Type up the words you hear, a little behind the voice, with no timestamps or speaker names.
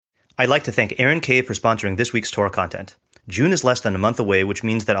I'd like to thank Aaron K. for sponsoring this week's Torah content. June is less than a month away, which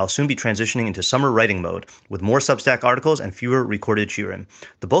means that I'll soon be transitioning into summer writing mode with more Substack articles and fewer recorded shiurim.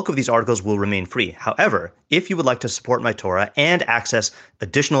 The bulk of these articles will remain free. However, if you would like to support my Torah and access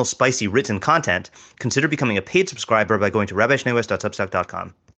additional spicy written content, consider becoming a paid subscriber by going to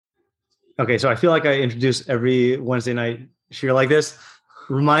rabbishnewest.substack.com. Okay, so I feel like I introduce every Wednesday night shiur like this.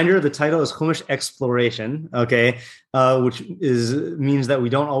 Reminder, the title is Chumash Exploration, okay, which means that we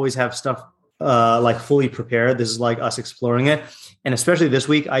don't always have stuff like fully prepared. This is like us exploring it. And especially this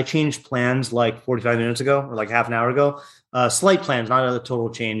week, I changed plans like 45 minutes ago or like half an hour ago. Slight plans, not a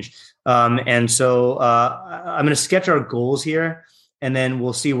total change. And so I'm going to sketch our goals here, and then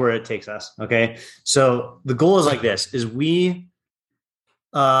we'll see where it takes us, okay? So the goal is like this, is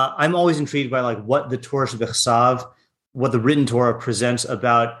I'm always intrigued by like what the Torah Shebechsav, what the written Torah presents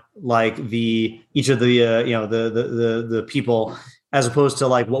about like each of the the people, as opposed to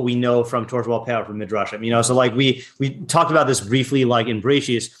like what we know from Torah Sheba'al Peh from Midrashim. So like we talked about this briefly like in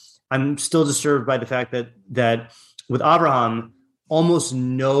Bereshis. I'm still disturbed by the fact that with Abraham, almost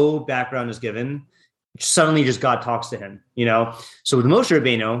no background is given. Suddenly just God talks to him, So with Moshe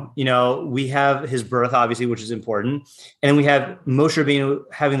Rabbeinu, we have his birth, obviously, which is important. And then we have Moshe Rabbeinu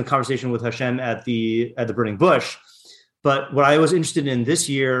having the conversation with Hashem at the burning bush. But what I was interested in this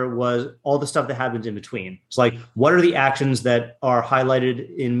year was all the stuff that happens in between. It's like, what are the actions that are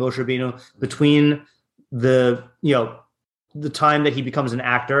highlighted in Moshe Rabbeinu between the time that he becomes an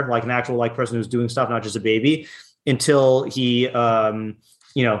actor, like an actual like person who's doing stuff, not just a baby, until he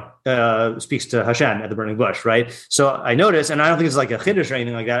speaks to Hashem at the burning bush, right? So I noticed, and I don't think it's like a chiddush or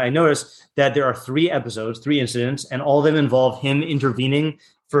anything like that, I noticed that there are 3 incidents, and all of them involve him intervening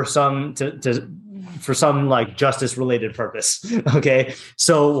for some like justice related purpose. Okay.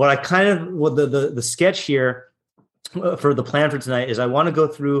 So the sketch here for the plan for tonight is I want to go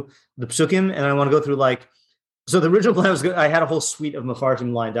through the psukim, and I want to go through so the original plan was good. I had a whole suite of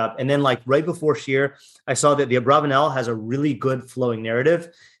mafarshim lined up. And then like right before shiur, I saw that the Abravanel has a really good flowing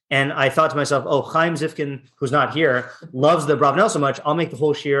narrative. And I thought to myself, Chaim Zifkin, who's not here, loves the Abravanel so much, I'll make the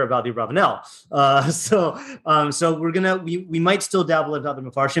whole shiur about the Abravanel. So we might still dabble into other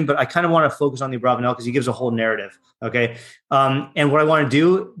mafarshim, but I kind of want to focus on the Abravanel because he gives a whole narrative. Okay. And what I want to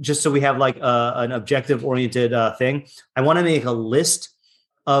do, just so we have like an objective oriented thing, I want to make a list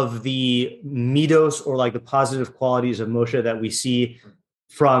of the midos, or like the positive qualities of Moshe that we see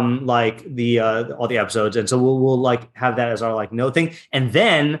from like all the episodes. And so we'll like have that as our like note thing. And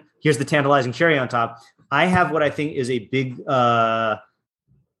then here's the tantalizing cherry on top. I have what I think is a big, I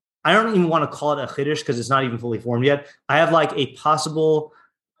don't even want to call it a chiddush because it's not even fully formed yet. I have like a possible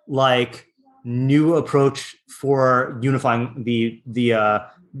like new approach for unifying the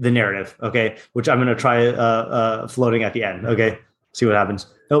narrative. Okay. Which I'm going to try floating at the end. Okay. See what happens.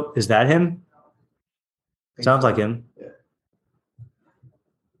 Oh, is that him? Sounds like him. Yeah.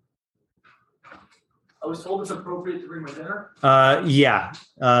 I was told it's appropriate to bring my dinner. Yeah.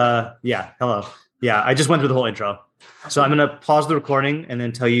 Hello. Yeah, I just went through the whole intro. So I'm going to pause the recording and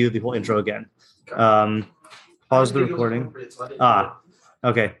then tell you the whole intro again. Pause the recording.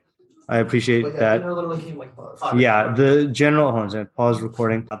 Okay. I appreciate that. Yeah, the general, hold on, pause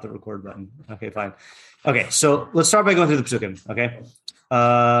recording, not the record button. Okay, fine. Okay, so let's start by going through the psukim, okay?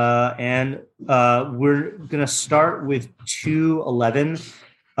 And we're going to start with 2:11.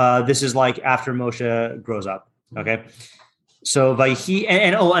 This is like after Moshe grows up, okay? So Vayhi,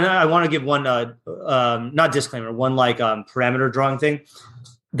 and I want to give one, not disclaimer, one like parameter drawing thing.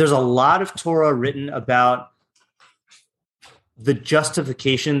 There's a lot of Torah written about the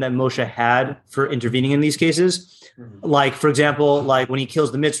justification that Moshe had for intervening in these cases. Mm-hmm. Like, for example, like when he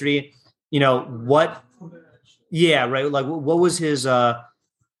kills the Mitzri, what was his,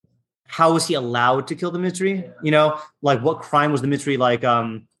 how was he allowed to kill the Mitzri? Like what crime was the Mitzri like,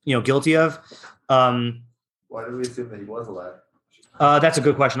 guilty of? Why do we assume that he was allowed? That's a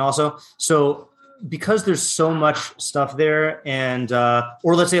good question also. So because there's so much stuff there and,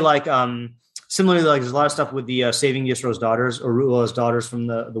 or let's say like, similarly, like there's a lot of stuff with the saving Yisro's daughters or Ruel's daughters from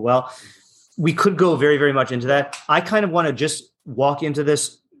the well. We could go very, very much into that. I kind of want to just walk into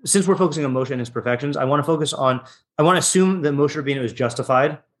this. Since we're focusing on Moshe and his perfections, I want to assume that Moshe Rabbeinu is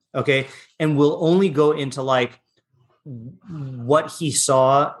justified, okay? And we'll only go into like what he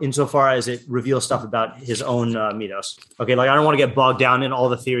saw insofar as it reveals stuff about his own mitos, okay? Like I don't want to get bogged down in all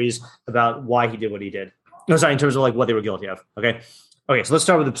the theories about why he did what he did. No, sorry, in terms of like what they were guilty of, okay? Okay, so let's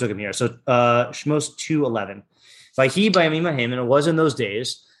start with the psukim here. So Shmos 2:11. Vayhi bayamim hahem, and it was in those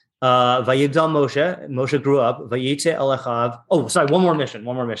days, Vayigdal Moshe. Moshe grew up. Vayitze el Echav. Oh, sorry. One more mission.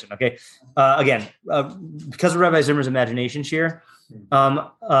 Okay. Again, because of Rabbi Zimmer's imagination here,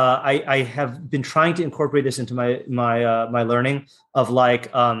 I have been trying to incorporate this into my learning of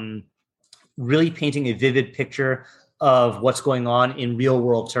really painting a vivid picture of what's going on in real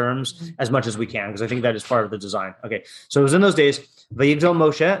world terms as much as we can, because I think that is part of the design. Okay, so it was in those days. Vayigdal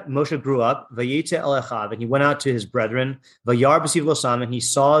Moshe. Moshe grew up. Vayitze el Echav, and he went out to his brethren. Vayar b'siv losam, and he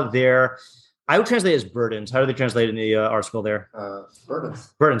saw their. I would translate as burdens. How do they translate in the article there?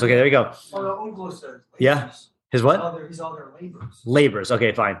 Burdens. Burdens. Okay, there you go. Oh, the Unglo says. Yeah. His what? He's all their labors. Labors.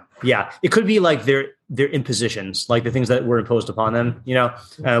 Okay, fine. Yeah, it could be like their impositions, like the things that were imposed upon them.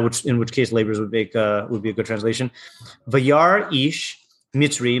 In which case labors would be a good translation. Vayar ish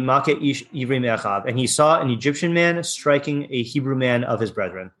mitzri make ish ivri me'achav, and he saw an Egyptian man striking a Hebrew man of his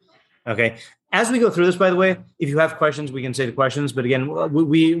brethren. Okay. As we go through this, by the way, if you have questions, we can say the questions. But again, we're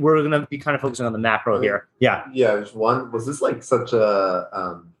going to be kind of focusing on the macro here. Yeah. Yeah. There's one. Was this like such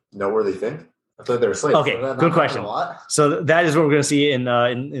a noteworthy thing? I thought they were slaves. Okay, good question. So that is what we're going to see in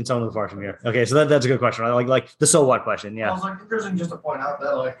some of the Farshim here. Okay, so that's a good question. I like the so what question. Yeah. I was interesting just to point out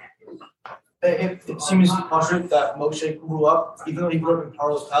that it seems possible that Moshe grew up, even though he grew up in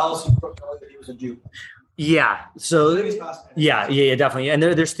Paro's palace, he grew up knowing that he was a Jew. Yeah. So yeah, definitely. And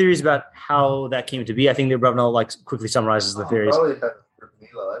there's theories about how that came to be. I think the Rabbanah quickly summarizes the theories. Probably that's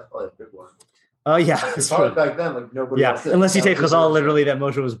probably a big one. Oh yeah, it's probably back then, nobody. Yeah, unless you take Chazal literally that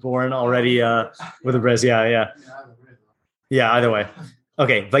Moshe was born already with a bris. Yeah. Either way,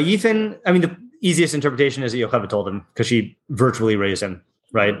 okay. Vayithin. I mean, the easiest interpretation is that Yocheved told him because she virtually raised him,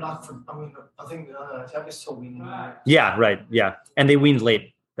 right? I think Jack is still weaning. Yeah, right. Yeah, and they weaned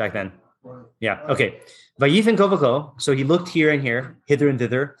late back then. Right. Yeah. Okay. Vayithin kovako. So he looked here and here, hither and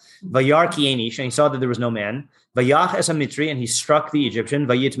thither. Vayar kienish, and he saw that there was no man. Vayach es hamitri, and he struck the Egyptian.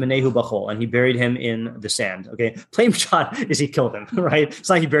 Vayit menehu bachol, and he buried him in the sand. Okay. Plain shot is he killed him, right? It's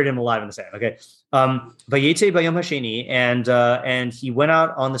like he buried him alive in the sand. Okay. Vayete bayom hasheni, and he went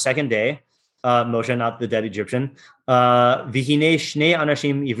out on the second day. Moshe, not the dead Egyptian. Vihine shnei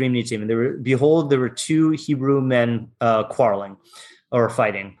anashim ivrim nitzim, and there were two Hebrew men quarreling or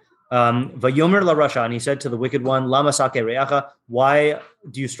fighting. Vayomer la Rasha, and he said to the wicked one, Lama sake re'acha, why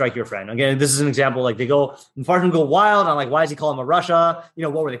do you strike your friend? Again, this is an example, like they go, and Farshim go wild on like, why does he call him a Rasha?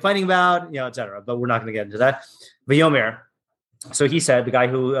 What were they fighting about? Etc. But we're not going to get into that. Vayomer, so he said, the guy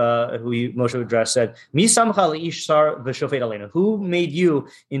who Moshe addressed said, Mi samcha le'ish sar v'shofet aleinu, who made you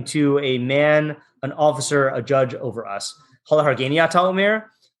into a man, an officer, a judge over us? Hala hargeni ata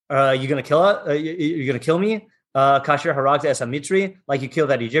omer, you're going to kill me? Kasher haragta es hamitri, like you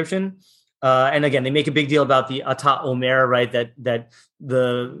killed that Egyptian. And again, they make a big deal about the ata omer, right? That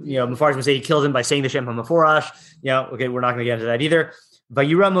the Mefarshim say he killed him by saying the Shem HaMeforash. Okay, we're not going to get into that either.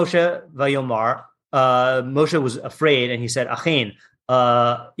 Vayira Moshe vayomar. Moshe was afraid, and he said, "Achein,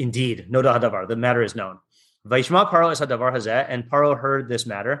 indeed, no hadavar. The matter is known." Vayishma Paro es hadavar hazeh, and Paro heard this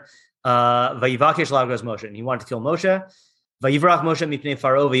matter. Vayivakesh lagos Moshe, and he wanted to kill Moshe. Vayivrach Moshe mipnei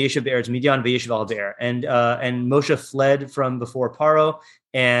Faro v'yeshev be'eretz Midian v'yeshev al be'er, and Moshe fled from before Paro,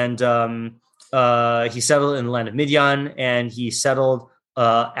 and he settled in the land of Midian, and he settled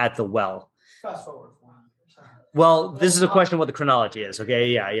at the well. Fast forward. Well, this is a question of what the chronology is. Okay,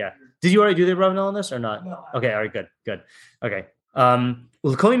 yeah. Did you already do the Rabbanah on this or not? No. Okay, all right, good. Okay.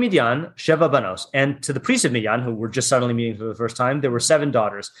 Ulkomi Midian, Sheva Banos, and to the priests of Midian, who were just suddenly meeting for the first time, there were 7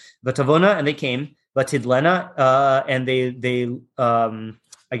 daughters. Vatavona, and they came. Vatidlena, and they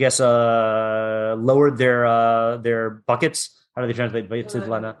lowered their buckets. How do they translate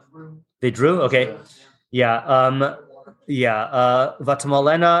Vatidlena? They drew. Okay. Yeah.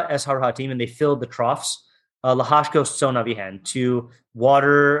 Vatamalena es harhatim, and they filled the troughs. Lahashko sonavihan, to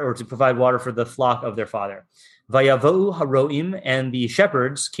water or to provide water for the flock of their father. Vayavohu haroim, and the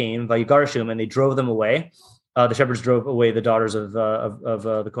shepherds came. Vayigarshum, and they drove them away. The shepherds drove away the daughters of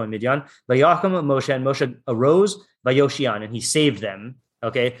the Kohen Midian. Vayacham Moshe, and Moshe arose. Vayoshian, and he saved them.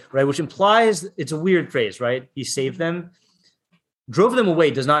 Okay, right, which implies it's a weird phrase, right? He saved them. Drove them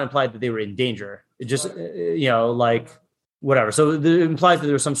away does not imply that they were in danger. It just like whatever. So it implies that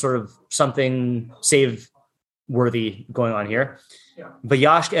there was some sort of something save worthy going on here.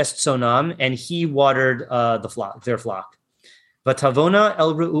 Vayashk est sonam, and he watered their flock. Vatavona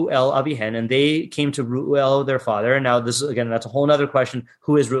el Ru'el abihen, and they came to Ru'el, their father. Now this again, that's a whole other question.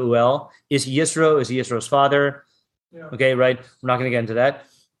 Who is Ru'el? Is he Yisro? Is he Yisro's father? Yeah. Okay, right. We're not going to get into that.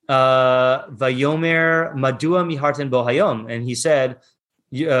 Vayomer madua miharten bo hayom, and he said,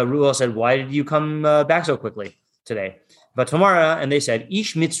 Ru'el said, why did you come back so quickly today? Vatomara, and they said,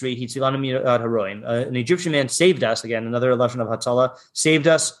 Ish Mitzri Hitzilanu Mirad Haroim. An Egyptian man saved us, again, another lesson of Hatzalah, saved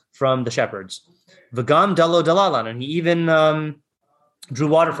us from the shepherds. Vagam Dalo Dalalan, and he even drew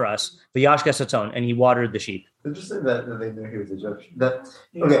water for us. Vayashka Saton, and he watered the sheep. Interesting that they knew he was Egyptian.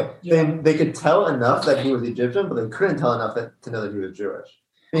 They could tell enough that he was Egyptian, but they couldn't tell enough to know that he was Jewish.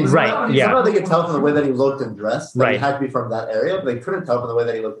 I mean, somehow they could tell from the way that he looked and dressed that he had to be from that area, but they couldn't tell from the way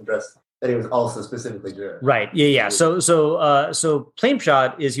that he looked and dressed that he was also specifically Jewish. Right. Yeah. So plain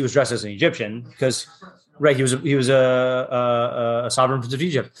shot is he was dressed as an Egyptian because, right, he was a sovereign prince of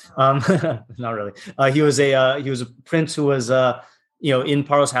Egypt. Not really. He was a prince who was in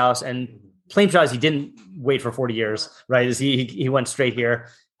Paro's house, and plain shot is he didn't wait for 40 years. Right. Is he went straight here.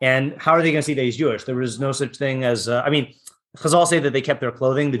 And how are they going to see that he's Jewish? There was no such thing as Chazal say that they kept their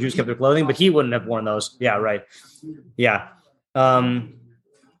clothing. The Jews kept their clothing, but he wouldn't have worn those. Yeah. Right. Yeah.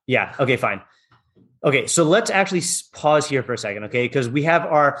 Yeah. Okay, fine. Okay. So let's actually pause here for a second. Okay. Because we have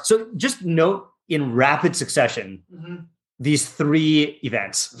so just note in rapid succession, these three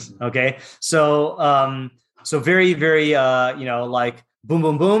events. Okay. So very, very, like boom,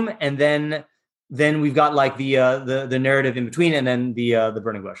 boom, boom. And then we've got like the narrative in between, and then the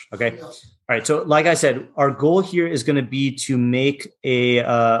burning bush. Okay. All right. So like I said, our goal here is going to be to make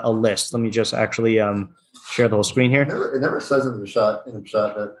a list. Let me just actually, share the whole screen here. It never says in the shot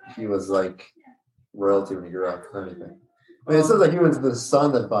that he was like royalty when he grew up or anything. I mean, it says like he was the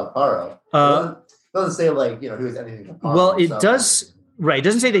son that bought Paro. It doesn't say like he was anything to Paro. Well, it does. Right. It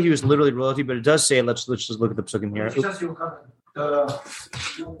doesn't say that he was literally royalty, but it does say. Let's just look at the psukim here.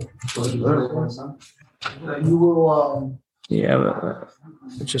 You will. Yeah.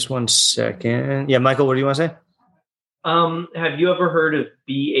 Just 1 second. Yeah, Michael, what do you want to say? Have you ever heard of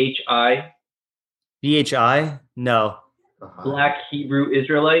BHI? BHI? No. Black Hebrew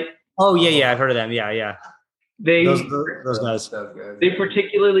Israelite. Oh yeah, I've heard of them. Yeah. Those guys. They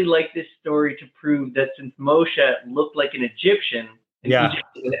particularly like this story to prove that since Moshe looked like an Egyptian in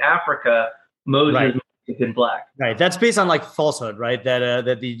Africa, Moses must have been black. Right. That's based on like falsehood, right?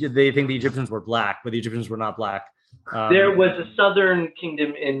 That they think the Egyptians were black, but the Egyptians were not black. There was a southern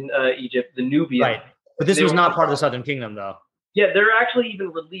kingdom in Egypt, the Nubians. Right. But this was not part of the southern kingdom, though. Yeah, there are actually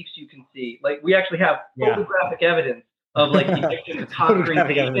even reliefs you can see. Like, we actually have photographic evidence of like Egyptians conquering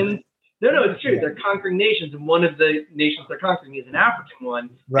nations. No, it's true. They're conquering nations, and one of the nations they're conquering is an African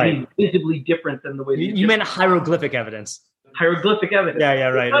one. Right. And it's visibly different than the way you meant hieroglyphic evidence. Hieroglyphic evidence. Yeah,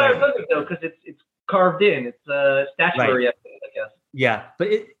 right. It's not hieroglyphic though, because it's carved in. It's statuary evidence, I guess. Yeah, but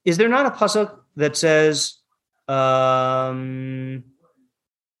is there not a pasuk that says?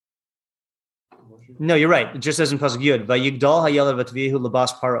 No, you're right. It just says in pasuk Yud, "Vayigdal hayelav v'tvihu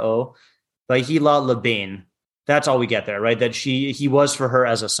labas paro, vayhila labain." That's all we get there, right? That he was for her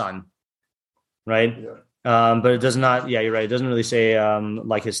as a son, right? Yeah. But it does not. Yeah, you're right. It doesn't really say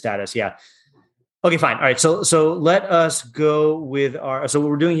like his status. Yeah. Okay, fine. All right. So let us go with our. So what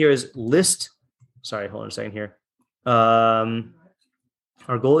we're doing here is list. Sorry, hold on a second here. Our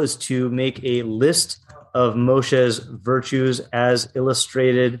goal is to make a list of Moshe's virtues as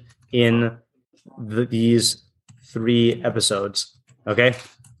illustrated in these three episodes. Okay.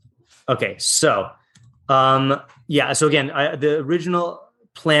 So, so again, the original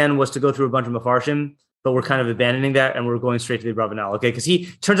plan was to go through a bunch of Mefarshim, but we're kind of abandoning that and we're going straight to the Abravanel. Okay. Because he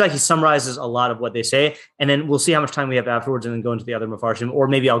turns out he summarizes a lot of what they say, and then we'll see how much time we have afterwards and then go into the other Mefarshim, or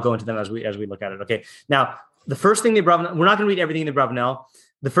maybe I'll go into them as we look at it. Okay. Now, the first thing we're not going to read everything in the Abravanel.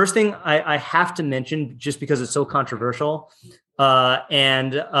 The first thing I have to mention, just because it's so controversial,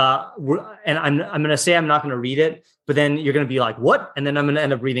 and I'm going to say I'm not going to read it, but then you're going to be like, what? And then I'm going to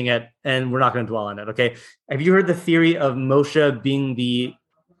end up reading it, and we're not going to dwell on it. Okay. Have you heard the theory of Moshe being the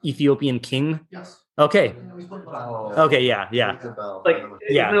Ethiopian king? Yes. Okay. Okay. Yeah. Like, isn't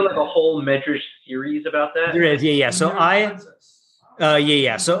there like a whole Medrash series about that? There is. Yeah. So So you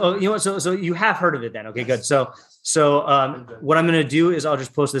know what? So you have heard of it then? Okay. Good. So what I'm going to do is I'll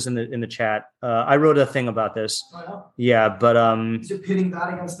just post this in the chat. I wrote a thing about this. Yeah, but is it pitting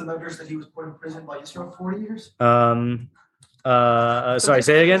that against the Medrash that he was put in prison by Israel 40 years? Sorry,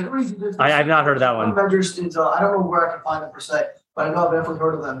 say it again. I've not heard of that one. Medrash is I don't know where I can find them per se, but I know I've definitely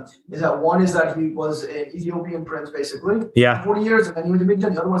heard of them. Is that one is that he was an Ethiopian prince basically. Yeah. 40 years, and then he went to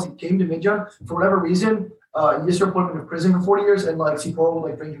Midian. The other one is he came to Midian for whatever reason. Yisro put him in prison for 40 years, and like Sipporah would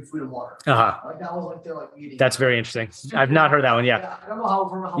like bring him food and water. Like that was like their like meeting. That's very interesting. I've not heard that one. Yeah. I don't know how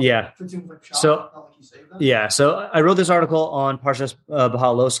fits in with So I wrote this article on Parshas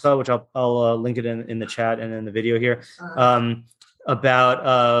Beha'aloscha, which I'll link it in the chat and in the video here.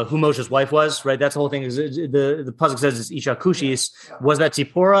 About who Moshe's wife was, right? That's the whole thing. Is the pasuk says it's Isha Kushis. Was that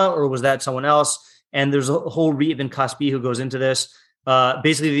Sipporah or was that someone else? And there's a whole Re Ibn Kaspi who goes into this.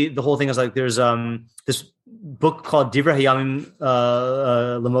 Basically, the whole thing is like there's this book called Divrei Hayamim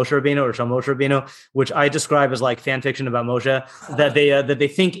LaMoshe Rabbeinu or Shal Moshe Rabbeinu, which I describe as like fan fiction about Moshe that they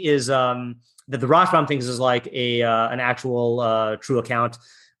think is that the Rashbam thinks is like an actual true account.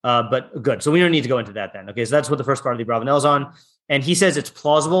 But good. So we don't need to go into that then. Okay, so that's what the first part of the Abravanel is on. And he says it's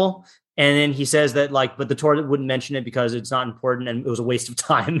plausible. And then he says that but the Torah wouldn't mention it because it's not important and it was a waste of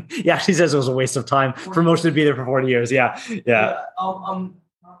time. He actually says it was a waste of time for Moshe to be there for 40 years. Yeah.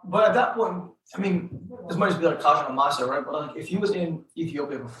 But at that point, I mean, this might just be like Kashan and Masa, right? But like, if he was in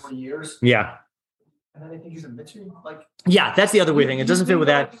Ethiopia for 40 years, yeah. And then they think he's a Mitzri, yeah, that's the other weird thing. It doesn't fit with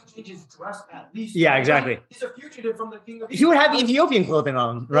that. Change his dress at least. Yeah, exactly. He's a fugitive from the king of Egypt. He would have Ethiopian clothing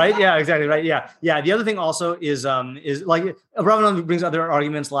on, right? Yeah, exactly, right. Yeah. The other thing also is like Abravanel brings other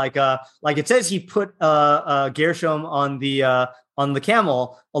arguments like it says he put Gershom on the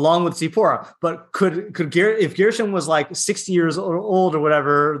camel along with Zipporah, but if Gershom was like 60 years old or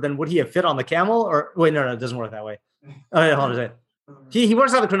whatever, then would he have fit on the camel? Or wait, no, it doesn't work that way. Hold on a second. He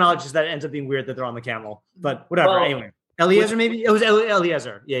works out the chronology so that it ends up being weird that they're on the camel, but whatever. Well, anyway, Eliezer maybe it was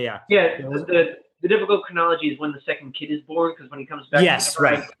Eliezer. Yeah. The difficult chronology is when the second kid is born, because when he comes back, yes,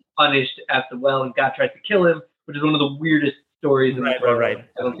 right, punished at the well, and God tries to kill him, which is one of the weirdest stories. Right.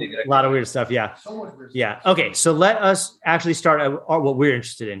 I don't think a lot of weird stuff. Yeah, so much weird stuff. Okay, so let us actually start what we're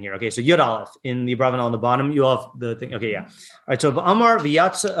interested in here. Okay, so Yud Aleph in the Abravanel on the bottom. You have the thing. Okay, yeah. All right. So Amar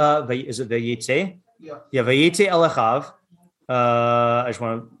v'yatz is it v'yitze? Yeah. V'yitze elechav. I just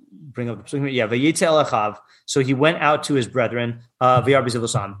want to bring up the Vayitze Elachav. So he went out to his brethren, and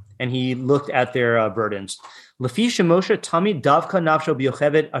he looked at their burdens. Lefi Moshe Tami Davka Nafsho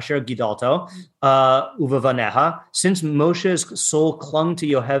B'Yocheved Asher Gidalto Uvavaneha. Since Moshe's soul clung to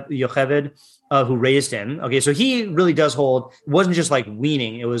Yocheved, who raised him. Okay, so he really does hold. It wasn't just like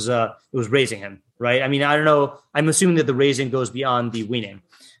weaning; it was raising him, right? I mean, I don't know. I'm assuming that the raising goes beyond the weaning.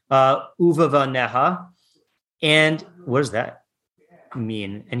 Uvavaneha, and what does that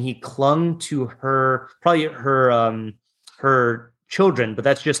mean? And he clung to her, probably her children, but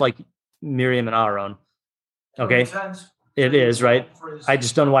that's just like Miriam and Aaron. Okay, it is right. I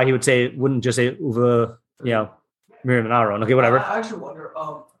just don't know why he would wouldn't just say Uva, Miriam and Aaron. Okay, whatever. I actually wonder,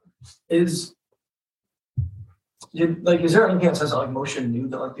 is there anything that says that Moshe knew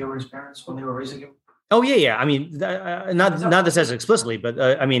that they were his parents when they were raising him? Oh yeah. I mean, not that says it explicitly, but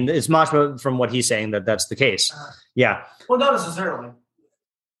I mean, it's much from what he's saying that's the case. Yeah. Well, not necessarily.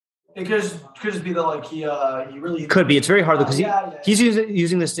 It could just be that he really could be. It's very hard because he's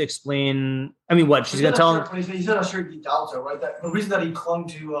using this to explain. I mean, what she's going to tell him. He's not sure Gidalto, right? That the reason that he clung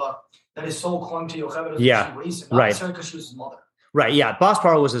to that his soul clung to Yocheved is because she raised him, not necessarily because she was his mother. Right. Yeah. Bas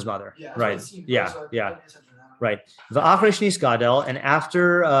Paro was his mother. Yeah. Right. Yeah. Right. V'achresh gadel, and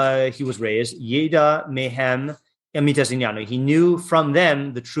after he was raised, Yeda mehem emitas inyanu. He knew from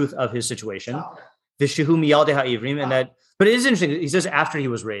them the truth of his situation. V'shehu miyaldei ha'ivrim, and that. But it is interesting. He says after he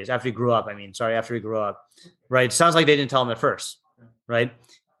was raised, after he grew up. After he grew up. Right. It sounds like they didn't tell him at first. Right.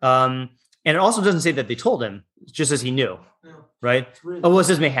 And it also doesn't say that they told him. It just says he knew. Yeah. Right. Oh, well, it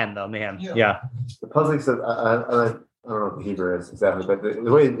says mehem though. Mehem. Yeah. The puzzling says I don't know what the Hebrew is exactly, but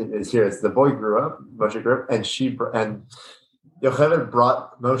the way it is here is the boy grew up, Moshe grew up, and Yocheved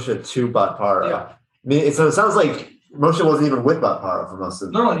brought Moshe to Bat Paro. Yeah. So it sounds like Moshe wasn't even with Bat Paro for most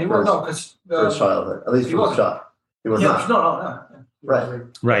of he wasn't because his childhood, at least he was shot. He was not. No. Right.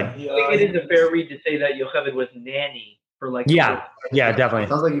 It is a fair read to say that Yocheved was nanny for definitely.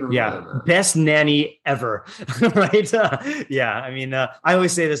 Sounds like even best nanny ever, right? I mean, I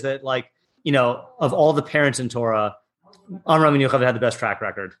always say this that of all the parents in Torah, Amram and Yocheved had the best track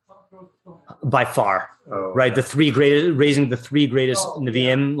record by far, right? The three greatest, raising the three greatest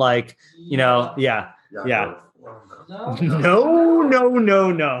Nevi'im, No.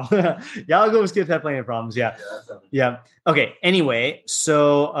 Yaakov skipped had plenty of problems. Yeah. Okay. Anyway,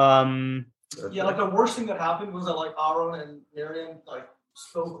 so the worst thing that happened was that Aaron and Miriam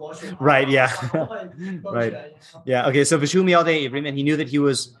spoke Lashon. Right. Yeah. Right. Yeah. Okay. So V'shu miyaldei Ivrim, and he knew that he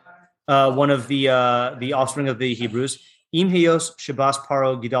was one of the offspring of the Hebrews. Im Heyos Shabas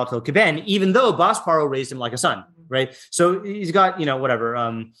Paro Gidalto Keben, even though Bas Paro raised him like a son, right? So he's got,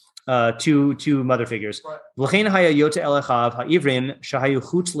 two mother figures. Okay.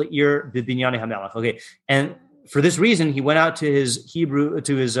 And for this reason, he went out to his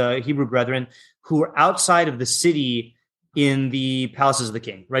Hebrew brethren who were outside of the city in the palaces of the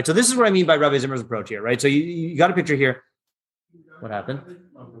king, right? So this is what I mean by Rabbi Zimmer's approach here, right? So you got a picture here. What happened?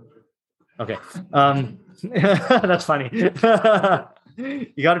 Okay. That's funny. You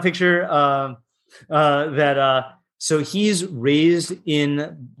got a picture that so he's raised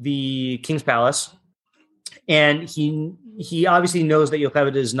in the king's palace, And he obviously knows that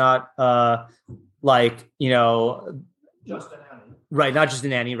Yocheved is not just an nanny. Right, not just a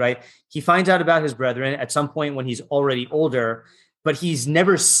nanny, right? He finds out about his brethren at some point when he's already older, but he's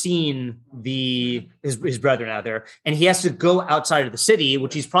never seen his brethren out there, and he has to go outside of the city,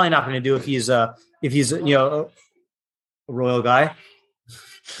 which he's probably not going to do if he's a royal guy.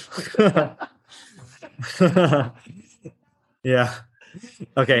 Yeah.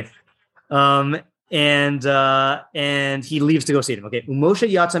 Okay. And he leaves to go see them. Okay. Moshe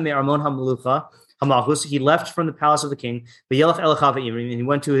yatsa me'armon hamelucha hamalchus. He left from the palace of the king. V'yelach el echav ha'ivrim, and he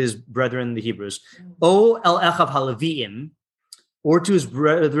went to his brethren, the Hebrews. O el echav ha'leviim, or to his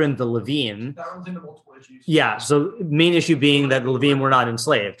brethren, the Leviim. That runs into multiple issues. Yeah. So main issue being that the Leviim were not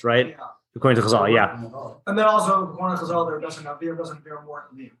enslaved, right? Yeah. According to Chazal, yeah. And then also, according to Chazal, there doesn't bear more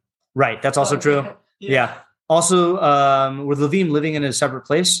Levim. Right. That's also true. Yeah. Also, were the Levim living in a separate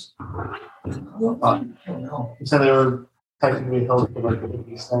place? No. So they were technically held for like the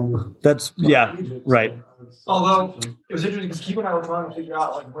extended. That's right. Although it was interesting because Keith and I were trying to figure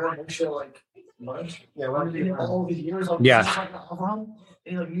out like where Moshe like lunch. Yeah, where did he all these years like Avram?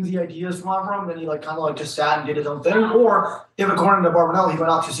 And he like knew the ideas from Avram, then he like kind of like just sat and did his own thing. Or if according to Barbanel, he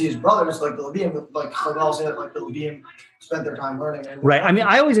went out to see his brothers, like the Levim, like Chazal said, like the Levim spent their time learning. Right. I mean,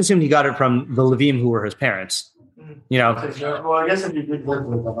 I always assumed he got it from the Levim who were his parents. You know. Well, I guess if he did live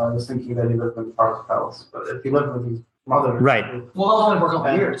with them, I was thinking that he lived in Pharaoh's palace. But if he lived with his mother, right. Well, that was only for a couple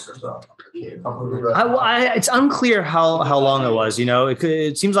of years or so. It's unclear how long it was. You know,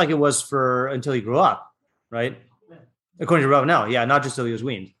 it seems like it was until he grew up, right? According to Rav now, yeah, not just till he was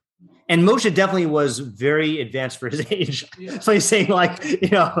weaned. And Moshe definitely was very advanced for his age. Yeah. So he's saying, like,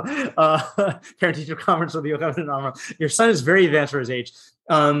 parent-teacher conference with Yocheved and Amram. Your son is very advanced for his age.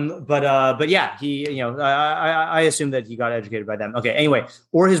 But yeah, he, I assume that he got educated by them. Okay, anyway,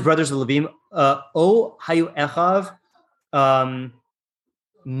 or his brothers the Levim. O hayu echav,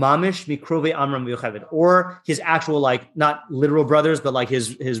 mamish mikrove Amram Yocheved, or his actual, like, not literal brothers, but like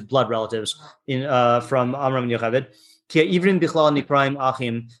his blood relatives from Amram and Yocheved. Ivrim bichlal nikraim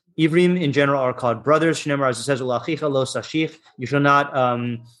achim. Ivrim in general are called brothers. Shnemar, as it says, ulachicha lo sashich. You shall not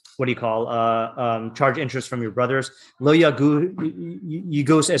charge interest from your brothers. Lo yagos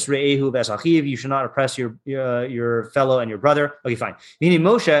esreehu v'esachiv. You should not oppress your fellow and your brother. Okay, fine. Meaning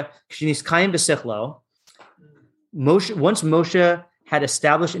Moshe k'shniskayim b'sichlo. Once Moshe had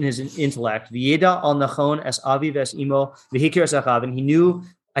established in his intellect v'yeda al nachon es avi v'es imo v'hikir es achav, and he knew,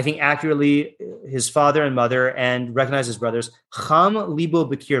 I think, accurately his father and mother and recognized his brothers. Cham libo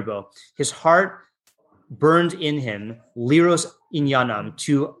b'kirbo. His heart burned in him, liros inyanam,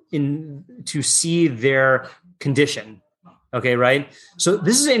 to see their condition. Okay, right? So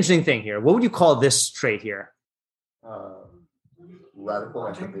this is an interesting thing here. What would you call this trait here? Radical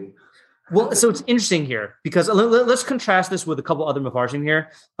empathy. Well, so it's interesting here because let's contrast this with a couple other Mefarshim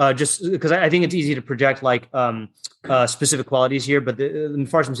here, just because I think it's easy to project like specific qualities here, but the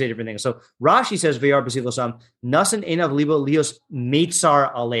Mefarshim say different things. So Rashi says, "V'yar b'silosam nasan enav libo lios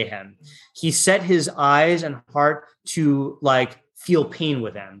meitzar alehem." He set his eyes and heart to like feel pain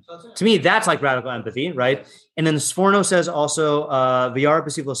with them. To me, that's like radical empathy, right? And then the Sforno says also, "V'yar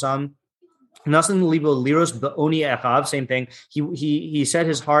b'silosam." Nasan libo liros ba'oni echav, same thing. He set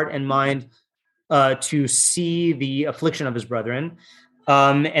his heart and mind to see the affliction of his brethren.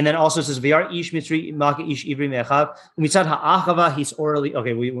 And then also says v'yar ish mitzri maka ish ivri mechav mitzad ha'achava. He's orally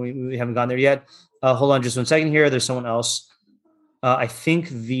okay. We haven't gone there yet. Hold on just 1 second here. There's someone else. I think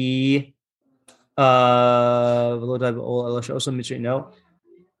the Malbim.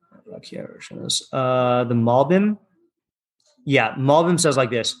 Yeah, Malbim says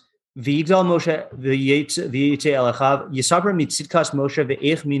like this. V'yigdal Moshe v'yitze el echav yisaber mitzidkas Moshe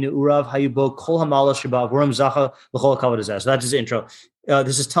ve'ech minu'urav hayubo kol hamalos sheba v'oram zacha l'chol kavod hazeh. So that's his intro.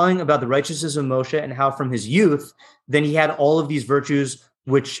 This is telling about the righteousness of Moshe and how from his youth, then he had all of these virtues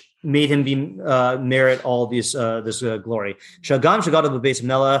which made him merit all this glory. Shagam shagadav b'beis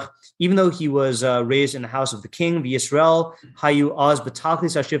melech, even though he was raised in the house of the king, v'Yisrael hayu az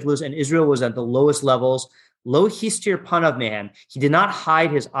b'taklis hashiflus, and Israel was at the lowest levels. Lo histir panav mehem. He did not hide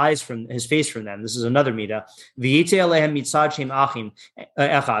his face from them. This is another midah. V'yitze alehem mitzad shem achim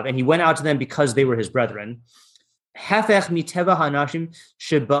echav, and he went out to them because they were his brethren. Hefech miteva hanashim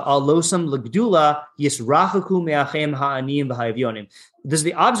sheba'alosam legdula yisrachaku me'achem ha'aniyim v'ha'avyonim. This is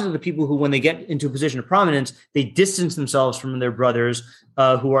the opposite of the people who, when they get into a position of prominence, they distance themselves from their brothers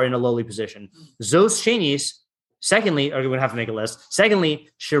who are in a lowly position. Zos shenis Secondly, we're going to have to make a list. Secondly,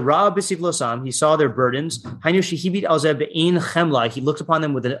 Shira b'sivlosam, he saw their burdens. Hainu shehibit al zeh be'ein chemla, he looked upon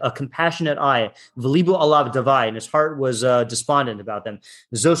them with a compassionate eye. V'libu alav davai, and his heart was despondent about them.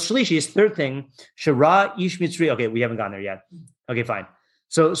 Zos shlishis, third thing, Shira ish mitzri. Okay, we haven't gotten there yet. Okay, fine.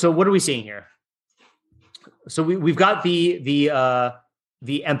 So what are we seeing here? So we've got the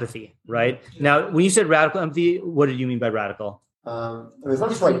empathy, right? Now, when you said radical empathy, what did you mean by radical? It's not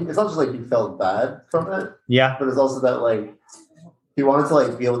just like he felt bad from it. Yeah. But it's also that like he wanted to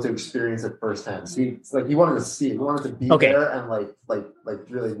like be able to experience it firsthand. See, like he wanted to see it. He wanted to be there and like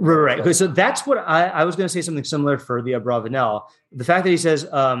really. Right. Okay. So that's what I was going to say something similar for the Abravanel. The fact that he says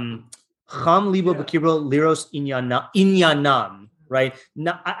Cham libo b'kibro liros inyanam. Right.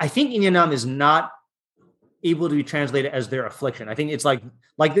 Now, I think inyanam is not able to be translated as their affliction. I think it's like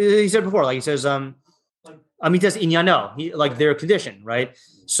he said before, like he says, amitas inyano, like their condition, right?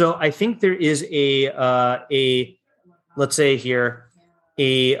 So I think there is a let's say here,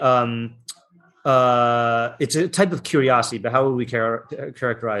 it's a type of curiosity, but how would we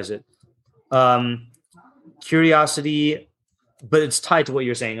characterize it? Curiosity, but it's tied to what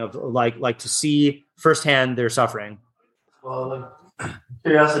you're saying of like to see firsthand their suffering. Well, like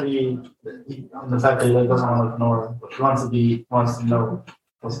curiosity on the fact that he doesn't want to ignore, but he wants to know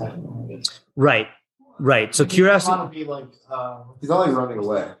what's happening. Right. So curiosity. Want to be like, he's not like running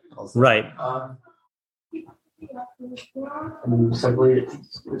away. Also. Right. And separate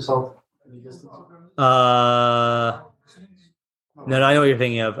yourself. No, I know what you're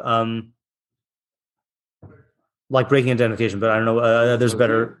thinking of. Like breaking identification, but I don't know. There's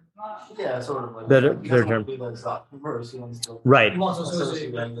better. Yeah, sort of like better term. Right.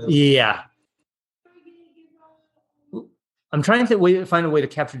 Yeah. I'm trying to find a way to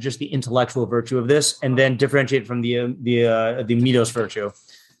capture just the intellectual virtue of this, and then differentiate from the midos virtue,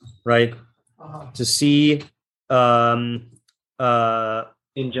 right? To see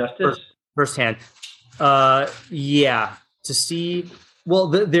injustice firsthand. To see. Well,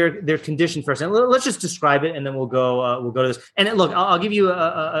 their condition first, and let's just describe it, and then we'll go to this. And look, I'll give you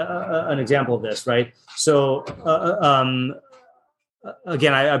an example of this, right? So,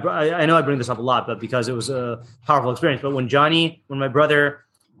 again, I know I bring this up a lot, but because it was a powerful experience. But when my brother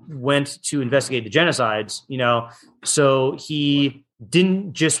went to investigate the genocides, so he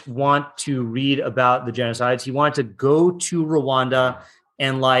didn't just want to read about the genocides; he wanted to go to Rwanda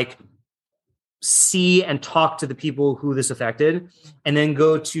and see and talk to the people who this affected, and then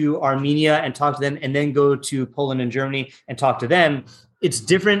go to Armenia and talk to them, and then go to Poland and Germany and talk to them. It's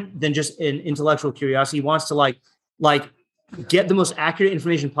different than just an intellectual curiosity. He wants to like get the most accurate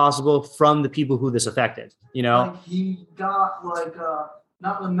information possible from the people who this affected, Like he got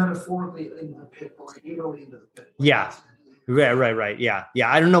not metaphorically in the pit, but literally into the pit. Yeah. Right. Yeah.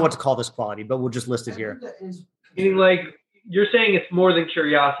 I don't know what to call this quality, but we'll just list it here. Meaning you're saying it's more than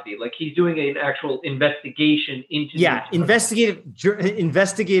curiosity. Like he's doing an actual investigation into. Yeah, investigative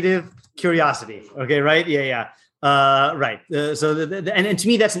curiosity. Okay, right? Yeah. Right. So and to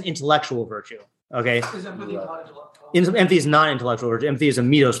me, that's an intellectual virtue. Okay. Is empathy not intellectual? Empathy is not intellectual virtue. Empathy is a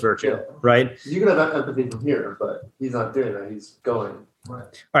midos virtue, right? You can have empathy from here, but he's not doing that. He's going. Right.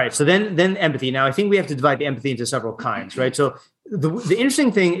 All right. So then empathy. Now, I think we have to divide the empathy into several kinds, right? So the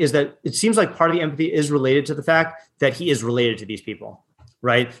interesting thing is that it seems like part of the empathy is related to the fact that he is related to these people,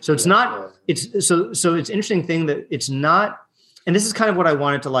 right? So it's not. It's so it's interesting thing that it's not. And this is kind of what I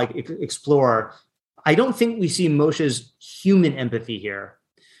wanted to explore. I don't think we see Moshe's human empathy here.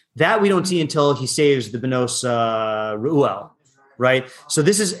 That we don't see until he saves the Benos Reuel, right? So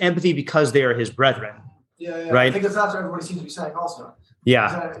this is empathy because they are his brethren. Yeah. Right? I think that's what everybody seems to be saying also.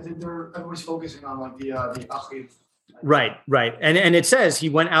 Yeah. Everybody's focusing on the Achiv. Right. And it says he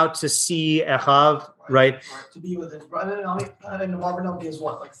went out to see Echav, right? To be with his brother. And the Marvin gives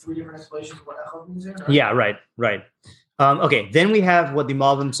 3 different explanations of what Echav means here, right? Yeah, right. Okay, then we have what the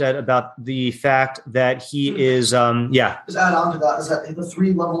Malvim said about the fact that he is, Just add on to that is that the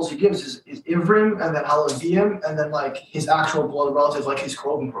 3 levels he gives is Ivrim, and then Halaviim, and then his actual blood relatives, his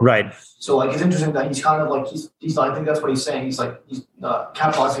Krogan. Right. So it's interesting that he's kind of he's I think that's what he's saying. He's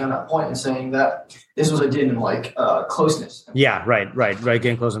capitalizing on that point and saying that this was a din in closeness. Yeah, right.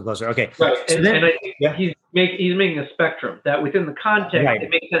 Getting closer and closer. Okay. Right. So and I think he's making a spectrum that within the context, it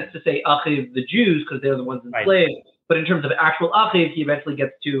makes sense to say Achiv, the Jews, because they're the ones enslaved. Right. But in terms of actual Achiv, he eventually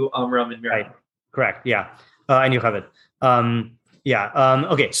gets to Amram and Miriam. Right. Correct. Yeah. And you have it.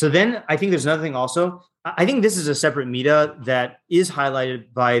 Okay. So then I think there's another thing also. I think this is a separate Mida that is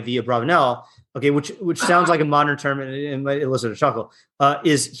highlighted by the Abravanel. Okay. Which sounds like a modern term and it might elicit a chuckle.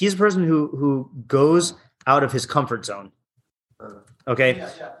 Is he's a person who goes out of his comfort zone. Okay.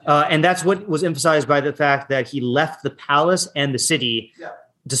 And that's what was emphasized by the fact that he left the palace and the city,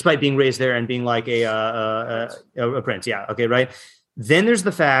 despite being raised there and being like a prince. Yeah. Okay. Right. Then there's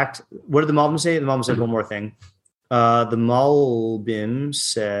the fact, what did the Malbim say? The Malbim said one more thing. The Malbim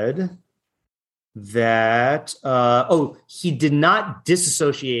said that, he did not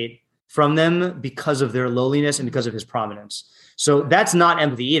disassociate from them because of their lowliness and because of his prominence. So that's not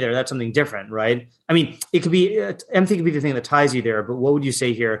empathy either. That's something different, right? I mean, it could be empathy could be the thing that ties you there. But what would you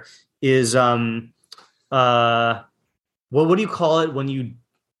say here is what do you call it when you?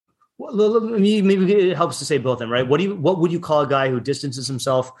 Maybe it helps to say both of them, right? What would you call a guy who distances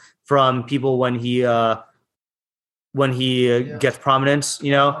himself from people when he gets prominence,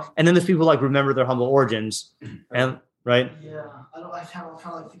 you know? And then there's people like remember their humble origins, and right? Yeah,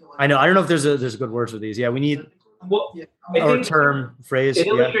 I know. I don't know if there's a good word for these. Yeah, we need. Well, or term, phrase. It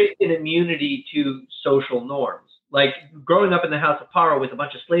illustrates an immunity to social norms. Like growing up in the house of Paro with a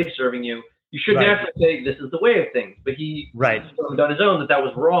bunch of slaves serving you, you should naturally say this is the way of things. But he determined on his own that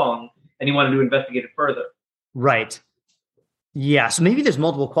was wrong, and he wanted to investigate it further. Right. Yeah. So maybe there's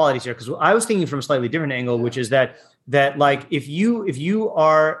multiple qualities here, because I was thinking from a slightly different angle, which is that like if you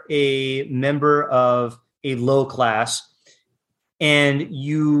are a member of a low class and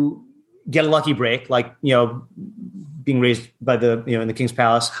you get a lucky break, like, you know, being raised by in the king's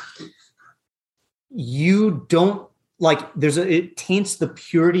palace, you don't like, it taints the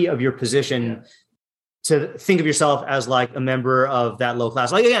purity of your position to think of yourself as like a member of that low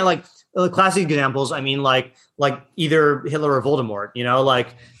class. Like, again, like classic examples. I mean, like either Hitler or Voldemort, you know,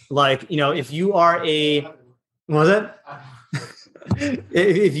 like, you know, if you are what was it?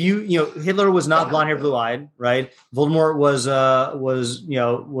 If Hitler was not blonde hair, blue eyed, right? Voldemort was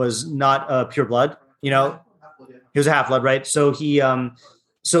not pure blood, you know, he was a half blood, right? So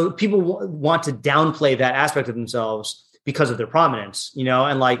so people want to downplay that aspect of themselves because of their prominence, you know,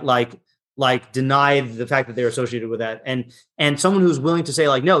 and like deny the fact that they're associated with that. And someone who's willing to say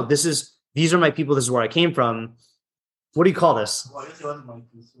like, no, these are my people. This is where I came from. What do you call this? Well, I guess it wasn't like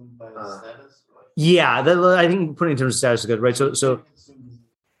consumed by the status. Yeah, I think putting it in terms of status is good, right? So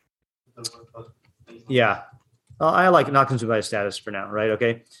yeah, I like not consumed by status for now, right?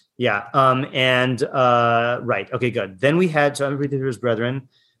 Okay, yeah, right, okay, good. Then we had everybody through his brethren.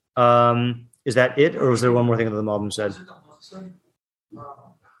 Is that it, or was there one more thing that the Malbim said?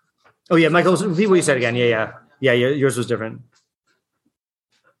 Oh yeah, Michael, repeat what you said again. Yeah. Yours was different.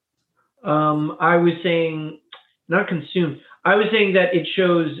 I was saying not consumed. I was saying that it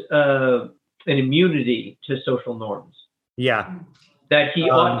shows an immunity to social norms. Yeah. That he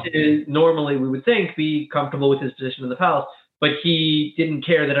ought to, normally we would think, be comfortable with his position in the palace, but he didn't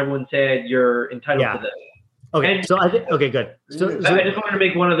care that everyone said you're entitled to this. Okay, and, so okay, good. So I just wanted to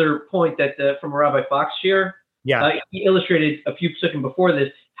make one other point that from Rabbi Fox here. Yeah. He illustrated a few psukim before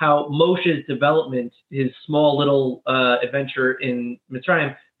this how Moshe's development, his small little adventure in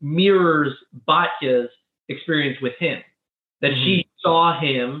Mitzrayim, mirrors Batya's experience with him. That she saw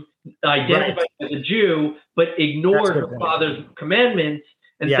him identified as a Jew, but ignored her father's commandments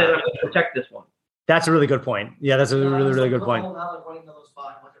and said, I'm going to protect this one. That's a really good point. Yeah, that's a really good point.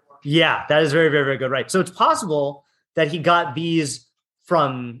 Yeah, that is very, very, very good. Right. So it's possible that he got these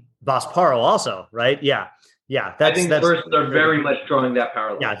from Bas Paro also, right? Yeah. I think verses are very much drawing that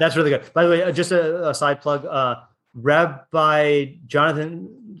parallel. Yeah, that's really good. By the way, just a side plug, Rabbi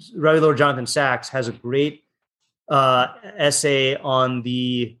Lord Jonathan Sachs has a great essay on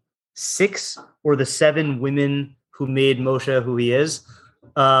the 6 or the 7 women who made Moshe who he is,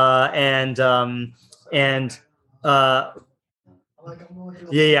 I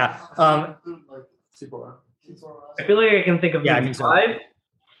feel like I can think of maybe 5.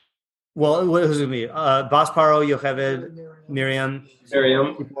 Well, who's it me? Bas Paro, Yocheved, Miriam,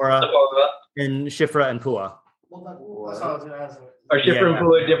 Zipporah, and Shifra and Pua. Are Shifra and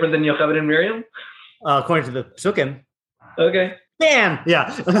Pua different than Yocheved and Miriam? According to the Psukim. Okay. Damn.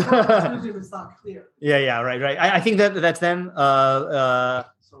 Yeah. It's not clear. Yeah. Right. I think that's them. So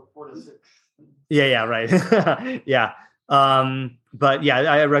 4 to 6. Yeah. Right. Yeah. But yeah,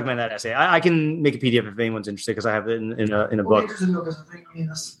 I recommend that essay. I can make a PDF if anyone's interested because I have it in a book.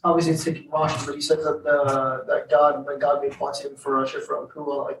 Obviously, it's taking Rashi, but he says that God made Batim for Shifra and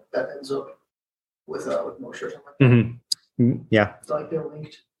Pua, like that ends up with Moshe or something. Mm-hmm. Yeah. It's like they're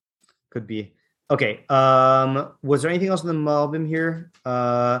linked. Could be. Okay. Was there anything else in the Malbim here?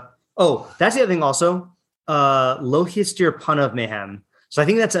 That's the other thing also. Lo histir panav mehem. So I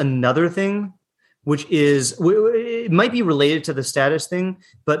think that's another thing, which is, it might be related to the status thing,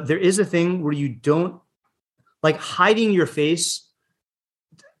 but there is a thing where you don't, like hiding your face.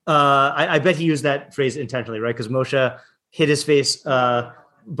 I bet he used that phrase intentionally, right? Because Moshe hid his face by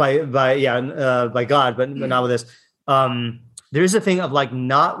God, but not with this. There is a thing of like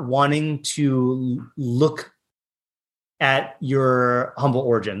not wanting to look at your humble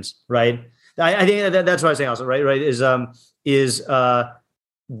origins, right? I think that's what I was saying also, right? Is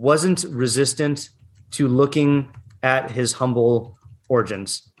wasn't resistant to looking at his humble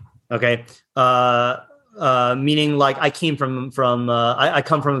origins. Okay. Meaning like I came I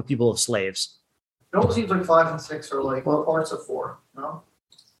come from a people of slaves. It almost seems like 5 and 6 are like parts of 4, no?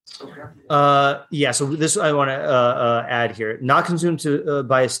 Okay. So this I want to add here. Not consumed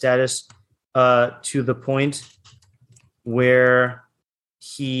by his status to the point where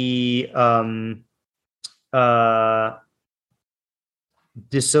he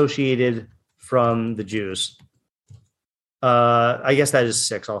dissociated from the Jews. I guess that is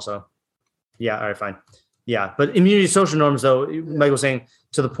 6 also. Yeah, all right, fine. Yeah, but immunity to social norms, though, Mike was saying,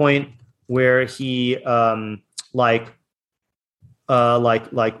 to the point where he went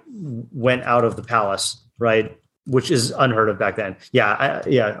out of the palace, right? Which is unheard of back then.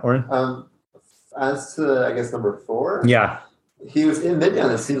 Yeah, Oren? As to, I guess, number 4. Yeah. He was in Midian.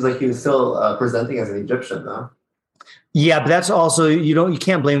 It seems like he was still presenting as an Egyptian, though. Yeah, but that's also, you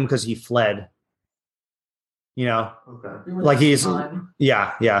can't blame him because he fled. Okay. Like he's,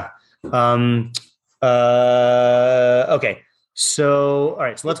 yeah. Okay. So, all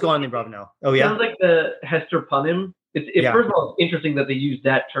right. So let's go on to Abravanel. Oh, yeah. Sounds like the Hester Punim. First of all, it's interesting that they use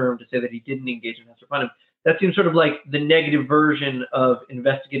that term to say that he didn't engage in Hester Punim. That seems sort of like the negative version of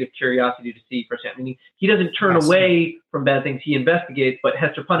investigative curiosity to see firsthand. Meaning he doesn't turn away from bad things; he investigates. But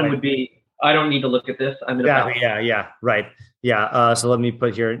Hester Punim would be, I don't need to look at this. I'm in a palace. Yeah, right. Yeah. So let me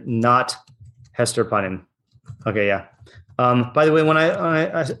put here, not Hester Punim. Okay, yeah. By the way, when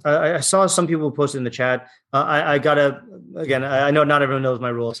I saw some people posted in the chat, I gotta, again, I know not everyone knows my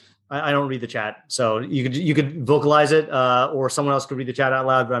rules. I don't read the chat, so you could vocalize it, or someone else could read the chat out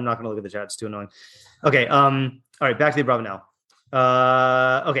loud, but I'm not going to look at the chat. It's too annoying. Okay. All right. Back to the Abravanel.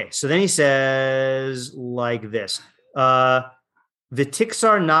 Okay. So then he says like this: V'tiksar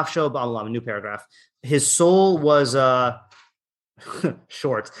nafsho ba'olam. New paragraph. His soul was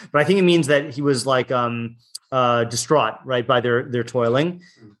short, but I think it means that he was like distraught, right, by their toiling.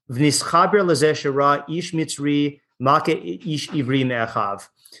 V'nischaber lezeh shera ish mitzri make ish ivri me'achav.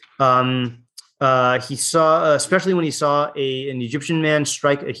 He saw, especially when he saw an Egyptian man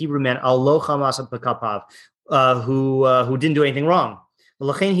strike a Hebrew man, al-lo chamas b'kapav, who didn't do anything wrong.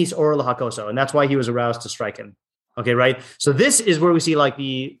 He's or lahakoso, and that's why he was aroused to strike him. Okay, right. So this is where we see like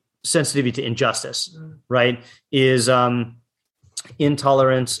the sensitivity to injustice, right? Is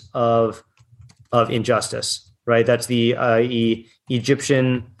intolerance of injustice, right? That's the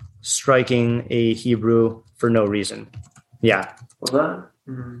Egyptian striking a Hebrew for no reason. Yeah. Well, that.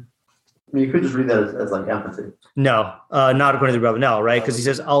 Mm-hmm. I mean, you could just read that as like empathy. No, not according to Abravanel, right? Because he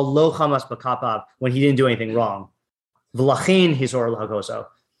says al lo chamas b'kapav when he didn't do anything wrong. V'lachein hisor lahakoso.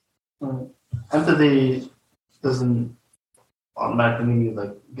 Empathy doesn't automatically mean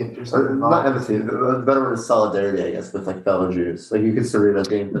like get yourself involved. Not empathy. The better word is solidarity, I guess, with like fellow Jews. Like you could still read that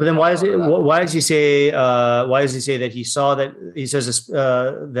game. But then why does he say that he saw that? He says this,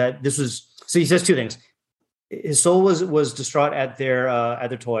 that this was. So he says 2 things. His soul was distraught at their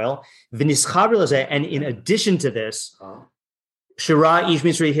toil. And in addition to this, Shira Ish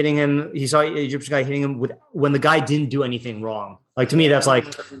Mitzri hitting him. He saw an Egyptian guy hitting him when the guy didn't do anything wrong. Like to me, that's like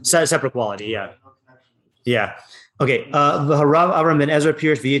separate quality. Yeah. Okay. Harav Avram ben Ezra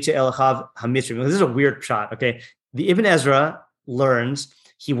appears v'yitze el Achav HaMitzri. This is a weird shot. Okay. The Ibn Ezra learns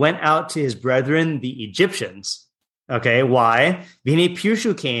he went out to his brethren, the Egyptians. Okay. Why? V'hinei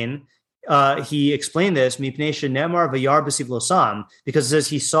Pirshu Kain. He explained this because it says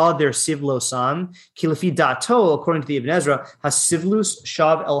he saw their sivlosam. Kilafi dato, according to the Ibn Ezra, hasivlus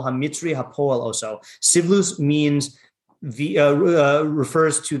shav el hamitzri hapoel oso. Sivlus means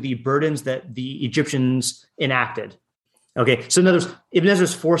refers to the burdens that the Egyptians enacted. Okay, so in other words, Ibn Ezra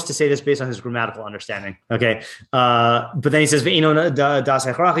is forced to say this based on his grammatical understanding. Okay, but then he says,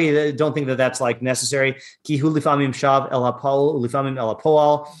 don't think that that's like necessary. Kihu lifamim shav el hapol lifamim el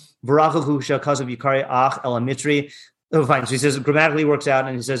hapoel. Fine. So he says grammatically works out,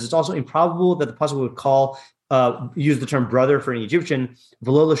 and he says it's also improbable that the pasuk would use the term brother for an Egyptian,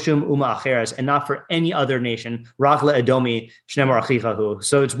 and not for any other nation. So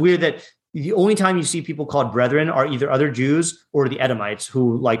it's weird that the only time you see people called brethren are either other Jews or the Edomites,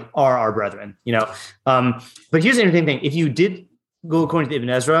 who like are our brethren. But here's the interesting thing: if you did go according to Ibn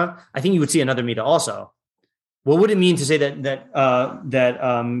Ezra, I think you would see another Midah also. What would it mean to say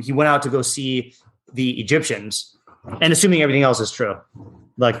that he went out to go see the Egyptians, and assuming everything else is true,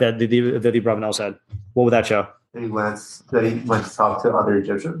 like that the Abravanel said? What would that show? that he went to talk to other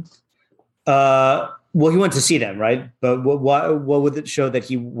Egyptians? Well, he went to see them, right? But what would it show that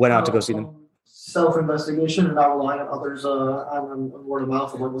he went out to go see them? Self-investigation and not relying on others on word of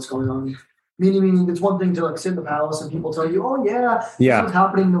mouth of what's going on. Meaning, it's one thing to like sit in the palace and people tell you, "Oh yeah, what's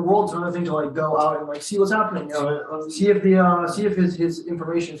happening in the world." It's another thing to like go out and like see what's happening. See if his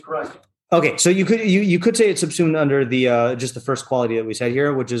information is correct. Okay, so you could say it's subsumed under the just the first quality that we said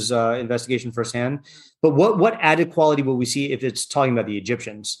here, which is investigation firsthand. But what added quality will we see if it's talking about the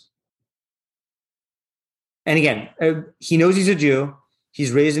Egyptians? And again, he knows he's a Jew.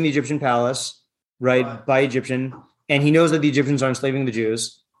 He's raised in the Egyptian palace, right, by Egyptian, and he knows that the Egyptians are enslaving the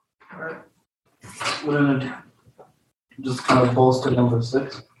Jews. All right. Wouldn't it just kind of bolster number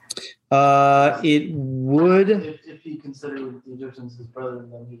 6? It would. If he considered the Egyptians his brethren,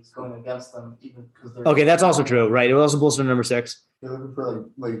 then he's going against them, even because they're. Okay, that's also true, right? It would also bolster number 6. You're looking for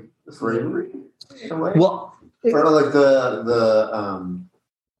like slavery in a way. Well, or like the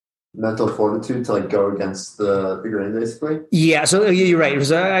mental fortitude to like go against the grain, basically. Yeah, so you're right.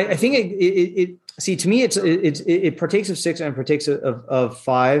 Because I think it see, to me, it partakes of 6 and partakes of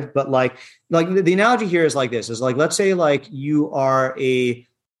 5. But like the analogy here is like this: is like, let's say like you are a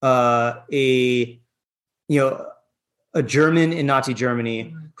German in Nazi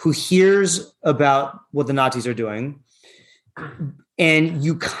Germany who hears about what the Nazis are doing, and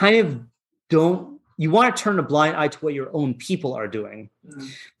you kind of you want to turn a blind eye to what your own people are doing.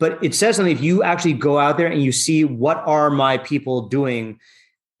 But it says something if you actually go out there and you see what are my people doing,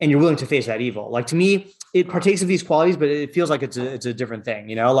 and you're willing to face that evil. Like, to me, it partakes of these qualities, but it feels like it's a different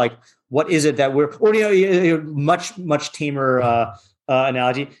thing, like what is it that we're, or, much tamer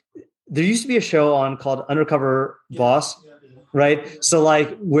analogy. There used to be a show called Undercover Boss, right? So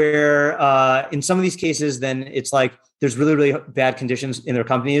like where in some of these cases, then it's like there's really, really bad conditions in their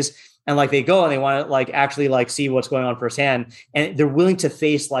companies, and like they go and they want to like actually like see what's going on firsthand, and they're willing to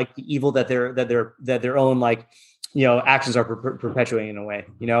face like the evil that their own like actions are perpetuating in a way.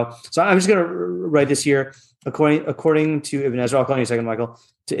 So I'm just going to write this here according to Ibn Ezra. I'll call you a second, Michael.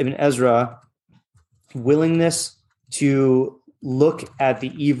 To Ibn Ezra, willingness to look at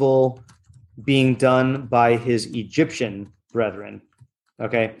the evil being done by his Egyptian brethren.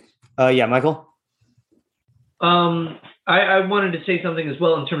 Okay. Yeah, Michael? I wanted to say something as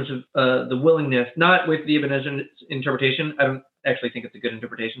well in terms of the willingness, not with the Ibn Ezra interpretation. I don't actually think it's a good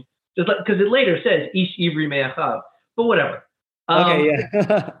interpretation. Just because it later says Ish Ivri Me'achav, but whatever. Okay,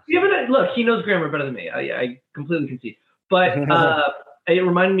 yeah. Look, he knows grammar better than me. I completely concede. But it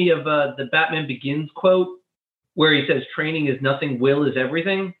reminded me of the Batman Begins quote, where he says, "Training is nothing, will is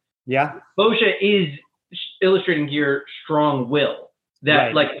everything." Yeah. Moshe is illustrating here strong will.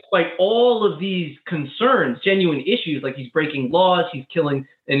 That, like, despite all of these concerns, genuine issues, like he's breaking laws, he's killing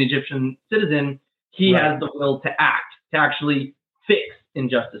an Egyptian citizen, he has the will to act, to actually fix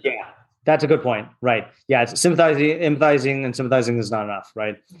injustice. Yeah, that's a good point. Right. Yeah, it's empathizing, and sympathizing is not enough.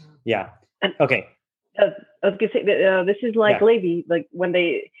 Right. Yeah. Okay. I was gonna say that this is like Levi, like when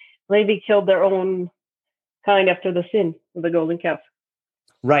Levi killed their own kind after the sin of the golden calf.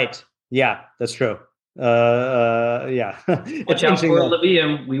 Right. Yeah, that's true. Yeah. Watch out for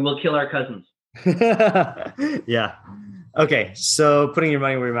Levium. We will kill our cousins. Yeah. Okay. So putting your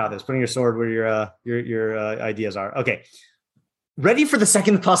money where your mouth is, putting your sword where your ideas are. Okay. Ready for the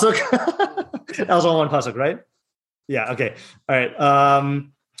second pasuk? That was all one pasuk, right? Yeah. Okay. All right.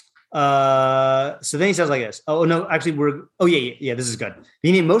 So then he says like this. Oh no, actually yeah. This is good.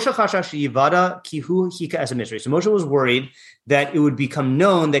 Meaning Moshe chashash yivada kihu hika as a mystery. So Moshe was worried that it would become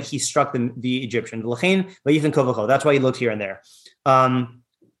known that he struck the Egyptian. That's why he looked here and there.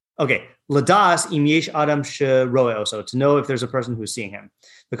 Okay. Ladas im yesh adam sheroe, so to know if there's a person who's seeing him.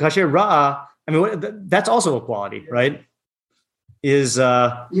 The kasher ra'a. I mean, that's also a quality, right? Is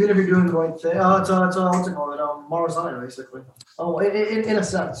even if you're doing the right thing, it's what's it called? Marazana, basically. Oh, in a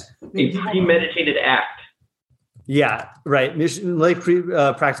sense, a premeditated act. Yeah, right. Like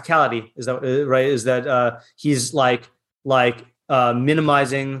practicality is that right? Is that he's like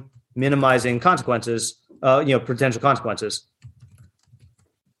minimizing consequences, potential consequences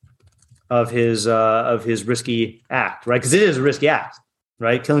of his risky act, right? Because it is a risky act,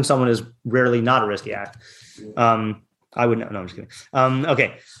 right? Killing someone is rarely not a risky act. I would know. No, I'm just kidding.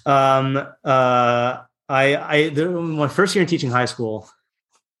 Okay. My first year in teaching high school,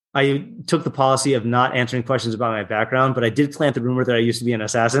 I took the policy of not answering questions about my background, but I did plant the rumor that I used to be an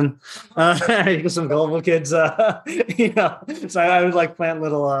assassin. Because some gullible kids, so I would like plant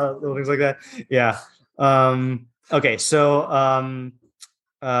little things like that. Yeah. Okay. So,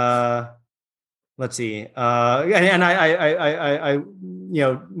 let's see. And I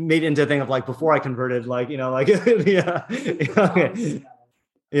made into a thing of like before I converted, like yeah, okay.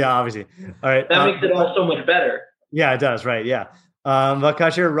 Yeah, obviously. All right, that makes it all so much better. Yeah, it does. Right. Yeah. When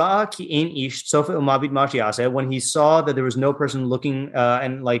he saw that there was no person looking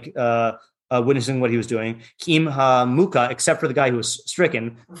and witnessing what he was doing, except for the guy who was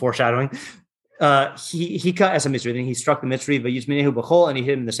stricken, foreshadowing. He cut as a mitzri, then he struck the mitzri, and he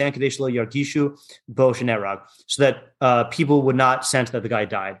hit him in the sand so that people would not sense that the guy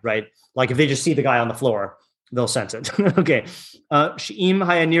died, right? Like if they just see the guy on the floor, they'll sense it. Okay. Shim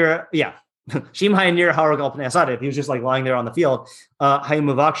Hayanir, yeah. Shim Hayanir Haragal Pnei, if he was just like lying there on the field,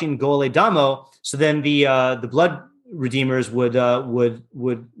 Hayamavakshin Gole Damo, so then the blood redeemers would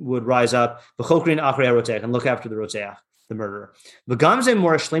rise up, and look after the Rotzeach, the murderer.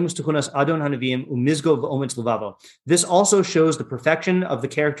 This also shows the perfection of the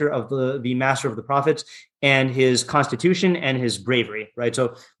character of the master of the prophets and his constitution and his bravery, right?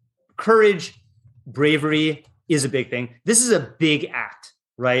 So courage, bravery is a big thing. This is a big act,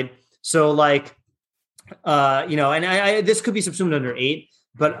 right? So like, and this could be subsumed under 8,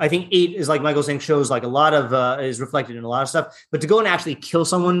 but I think 8 is, like Michael's saying, shows like a lot of, is reflected in a lot of stuff, but to go and actually kill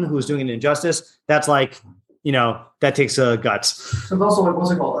someone who is doing an injustice, that's like, that takes guts. So it's also like,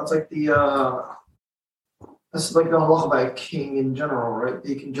 what's it called? That's like that's like the halacha by a king in general, right?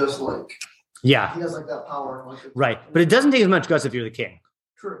 He can just like, yeah, he has like that power. Right. But it doesn't take as much guts if you're the king.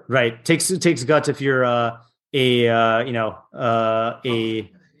 True. Right. Takes guts if you're a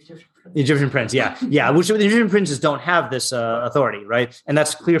Egyptian prince, yeah, which the Egyptian princes don't have this authority, right? And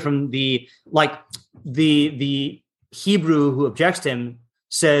that's clear from the Hebrew who objects to him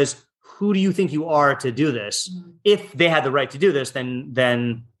says, "Who do you think you are to do this?" If they had the right to do this,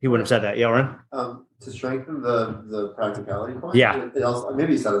 then he wouldn't have said that. Yeah, Oren? To strengthen the practicality point. Yeah. It also,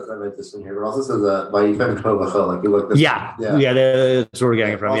 maybe you said it. I read this in here, but also says that by you like you look. This, yeah. That's where we're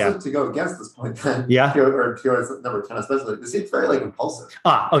getting it from. Also, yeah. To go against this point, then. Yeah. Or number 10, especially. This seems very impulsive.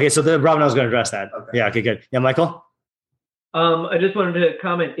 Okay. So Robin, I was going to address that. Okay. Yeah. Okay. Good. Yeah, Michael. I just wanted to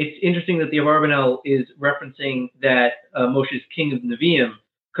comment. It's interesting that the Abarbanel is referencing that Moshe is king of Nevi'im,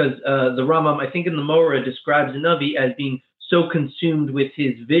 because the Rambam, I think in the Morah, describes the Navi as being so consumed with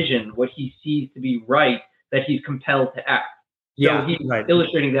his vision, what he sees to be right, that he's compelled to act. So he's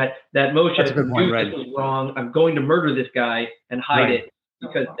illustrating that Moshe this was wrong. I'm going to murder this guy and hide it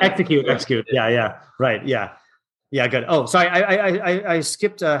because execute. Yeah. Right. Yeah. Good. Oh, sorry. I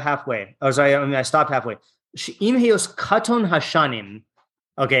skipped halfway. Oh, sorry. I stopped halfway. Im heos katon hashanim.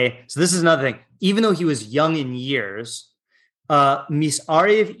 Okay. So this is another thing. Even though he was young in years,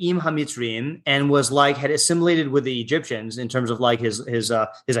 misariv im hamitzrim, and was had assimilated with the Egyptians in terms of his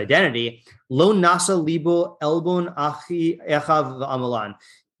identity. Lo nasa libo elbon achi echav v'amalan.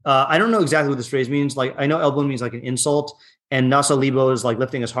 I don't know exactly what this phrase means. I know elbon means an insult, and nasa libo is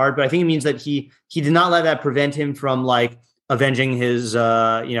lifting his heart, but I think it means that he did not let that prevent him from avenging his,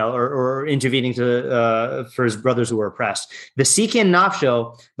 or intervening for his brothers who were oppressed. The Sikin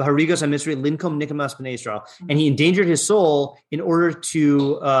Nafsho, the Harigos Amisri, Linkom Nikamas B'nai Israel, and he endangered his soul in order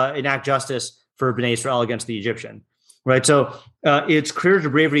to enact justice for B'nai Israel against the Egyptian. Right. So it's clear to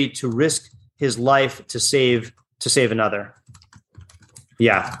bravery to risk his life to save another.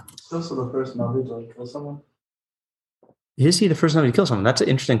 Yeah. Also, the first Navi to kill someone. Is he the first Navi to kill someone? That's an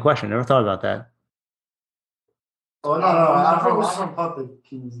interesting question. I never thought about that. Oh, no. I'm from public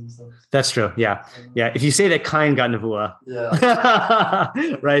kings and stuff. That's true. Yeah. If you say that Cain got Nevuah. Yeah.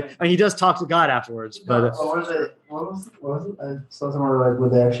 Right. And he does talk to God afterwards. But what was it? I saw somewhere were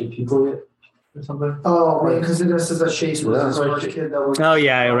they actually people yet or something? Oh, man, because this is a chase with his first kid that was. Oh,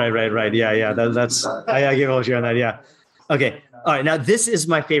 yeah. Right. Yeah. That's, I give a share on that. Yeah. Okay. All right. Now, this is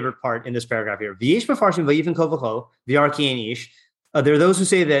my favorite part in this paragraph here. There are those who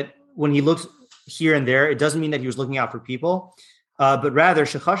say that when he looks here and there, it doesn't mean that he was looking out for people, but rather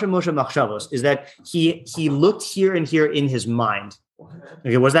shechasha Moshe machshavos is that he looked here and here in his mind.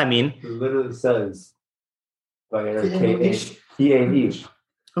 Okay, what does that mean? It literally says, he ain't ish.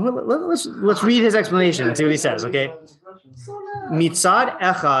 Let's read his explanation and see what he says. Okay, mitzad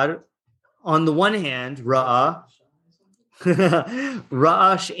echad, on the one hand, ra'ah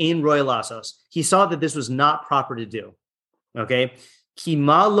she'ein roy lasos. He saw that this was not proper to do. Okay.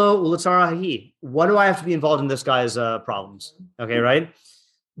 Kimalo ulatzarahi. What do I have to be involved in this guy's problems? Okay, right?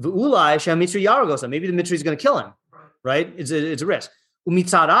 V'ulai she'amitri yaragosa. Maybe the mitri is going to kill him, right? It's a risk.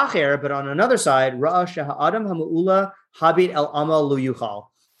 Umitzad acher, but on another side, ra'a sheha'adam ha'mu'ula habit el amal lo yuchal.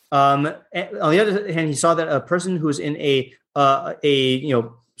 On the other hand, he saw that a person who is in a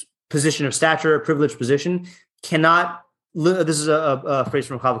position of stature, a privileged position, cannot. This is a phrase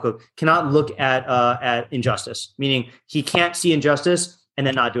from Chavakot, cannot look at injustice, meaning he can't see injustice and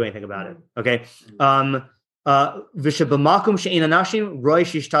then not do anything about it. Okay. And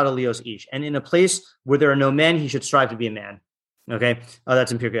in a place where there are no men, he should strive to be a man. Okay.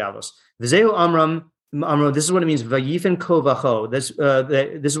 That's in Pirkei Avos. V'zehu Amram, this is what it means. Vayifen ko vacho. This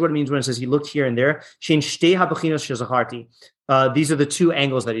is what it means when it says he looked here and there. These are the two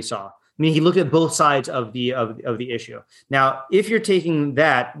angles that he saw. I mean, he looked at both sides of the issue. Now, if you're taking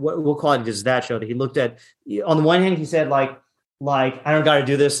that, what quality does that show? That he looked at, on the one hand, he said like I don't got to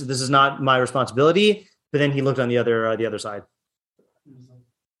do this. This is not my responsibility. But then he looked on the other side. Reason,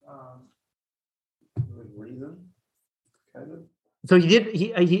 kind of. So he did.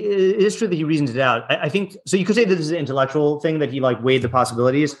 He it is true that he reasoned it out. I think so. You could say that this is an intellectual thing, that he like weighed the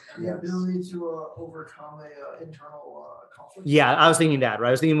possibilities. The ability to overcome a internal conflict. Yeah, I was thinking that. Right,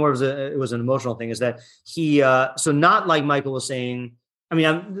 I was thinking more it was an emotional thing. Is that he? So not like Michael was saying. I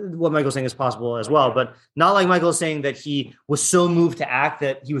mean, what Michael's saying is possible as well, but not like Michael is saying that he was so moved to act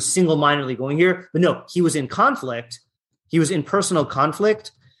that he was single-mindedly going here. But no, he was in conflict. He was in personal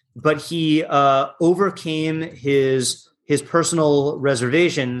conflict, but he overcame his personal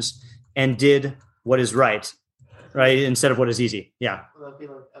reservations and did what is right, instead of what is easy. Yeah. Would that be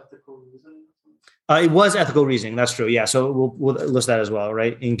like ethical reasoning? It was ethical reasoning. That's true. Yeah. So we'll list that as well,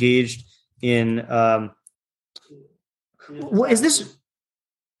 right? Engaged in. What is this?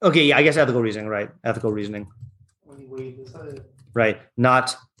 Okay, yeah, I guess ethical reasoning, right? Ethical reasoning, right?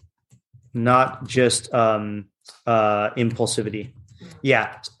 Not just impulsivity.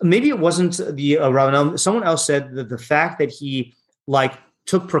 Yeah, maybe it wasn't the Rav. Someone else said that the fact that he like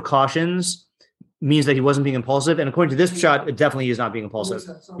took precautions means that he wasn't being impulsive, and according to this shot, it definitely is not being impulsive.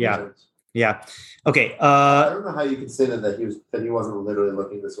 Yeah. Okay. I don't know how you can say that he wasn't literally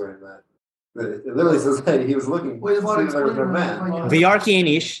looking this way and that. It literally says that he was looking. V'yarki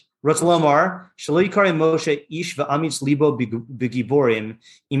enish rotzlomar shelo yikare Moshe ish v'amitz libo b'giborim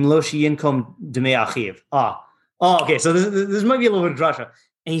im lo sheyinkom d'mei achiv. Okay. So this might be a little bit of drasha.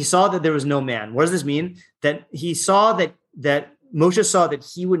 And he saw that there was no man. What does this mean? That he saw that Moshe saw that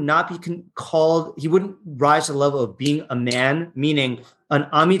he would not be called. He wouldn't rise to the level of being a man, meaning an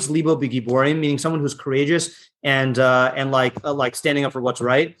amitz libo b'giborim, meaning someone who's courageous and like standing up for what's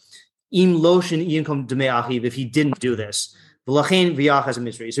right. Im lotion yinkom d'mei achiv, if he didn't do this. V'lachein v'yach as a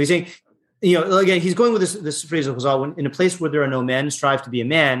mitzri. So he's saying, again, he's going with this phrase of Chazal, when in a place where there are no men, strive to be a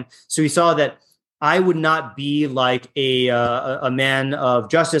man. So he saw that I would not be like a man of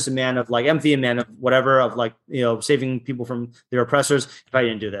justice, a man of like empathy, a man of whatever, of like, saving people from their oppressors if I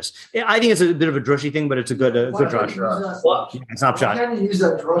didn't do this. I think it's a bit of a drushy thing, but it's a good drush. It's not shot. Why can't you use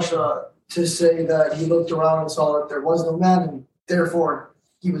that drusha to say that he looked around and saw that there was no man and therefore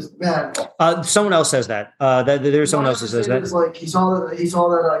he was mad? Someone else says that. There's someone else that says that. It's like he saw that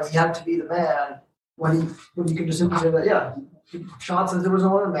he had to be the man when you can just simply say that. Yeah, Sean says there was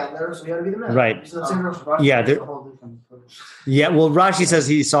no other man there, so he had to be the man. Right. Yeah. Yeah. Well, Rashi says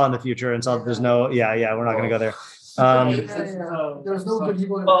he saw in the future, and so there's no. Yeah. We're not going to go there. There's no good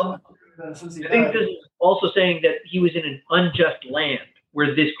people. I think this is also saying that he was in an unjust land,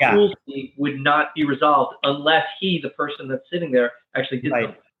 where this cruelty would not be resolved unless he, the person that's sitting there, actually did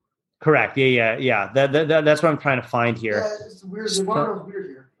something. Correct. Yeah. That's what I'm trying to find here. Yeah, it's weird. The water was weird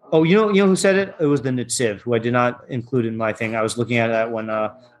here. Oh, you know who said it? It was the Netziv, who I did not include in my thing. I was looking at that when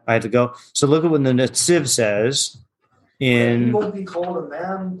I had to go. So look at what the Netziv says. He won't be called a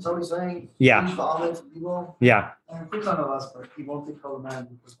man. Somebody saying. Yeah. Yeah. Please on the last part. He won't be called a man.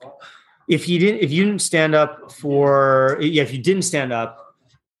 If you didn't stand up for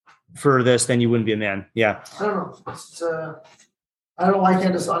this, then you wouldn't be a man. Yeah. I don't know. I don't know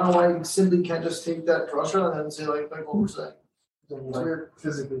why I simply can't just take that drusha and then say like what we're saying. It's weird.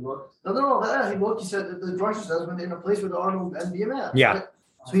 Physically looked. No. He looked. He said the drusha says when in a place where there are no men, be a man. Yeah. Right?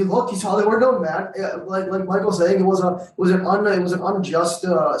 So he looked. He saw there were no men. Like Michael's saying, it was an unjust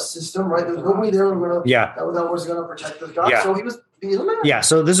system, right? There was nobody there that was going to protect this guy. Yeah. So he was a man. Yeah.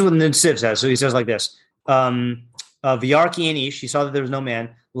 So this is what Netziv says. So he says like this. V'yarki enish. He saw that there was no man.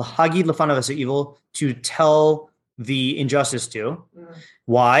 Lahagid lefanav as evil, to tell the injustice to.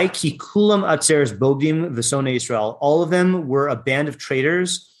 Why? Ki kulam atzeres bogdim v'sonei Israel. All of them were a band of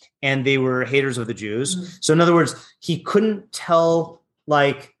traitors, and they were haters of the Jews. So in other words, he couldn't tell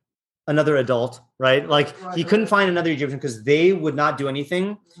like another adult, right? Like he couldn't find another Egyptian because they would not do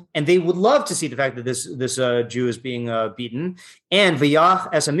anything, and they would love to see the fact that this Jew is being beaten. And v'yach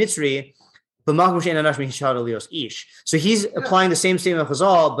as a mitzri. So he's applying the same statement of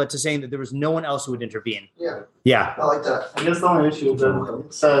Chazal, but to saying that there was no one else who would intervene. Yeah. I like that. I guess the only issue that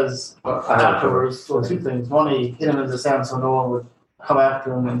it says afterwards were two things. One, he hit him in the sand so no one would come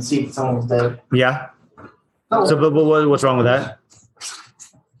after him and see if someone was dead. Yeah. So, but what's wrong with that?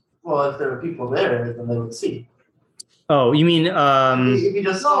 Well, if there were people there, then they would see. Oh, you mean if he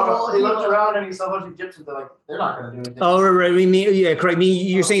just saw, he looked around and he saw a bunch of Egyptians, they're not going to do anything. Oh, right. Yeah, correct.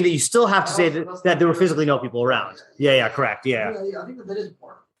 You're saying that you still have to say that there were physically no people around. Yeah, correct. Yeah. I think that is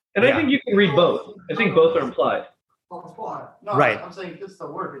important. And I think you can read both. I think both are implied. No, right. I'm saying just the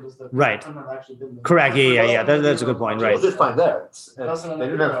work. Just the right. Correct. Yeah. That's a good point. Right. We'll just find there. They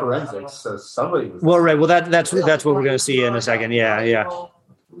didn't have forensics, so somebody was. Well, right. Well, that's what we're going to see in a second. Yeah.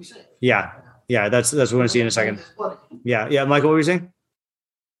 That's what we're going to see in a second. Yeah. Michael, what were you saying?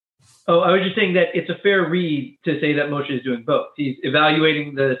 Oh, I was just saying that it's a fair read to say that Moshe is doing both. He's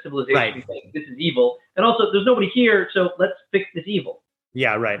evaluating the civilization. Right. He's saying this is evil, and also there's nobody here, so let's fix this evil.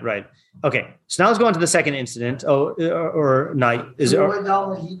 Yeah, right. Okay, so now let's go on to the second incident. Or not? Is it?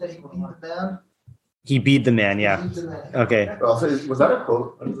 He beat the man. Yeah. Okay. Was that a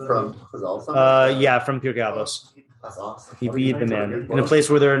quote from Chazal? Yeah, from Pirkei Avos. That's awesome. He beat the man in a place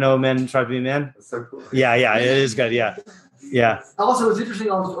where there are no men try to be men. That's so cool. Yeah, it is good. Yeah. Also, it's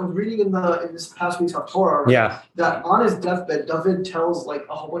interesting. I was reading in this past week's Torah. Right, yeah. That on his deathbed, David tells like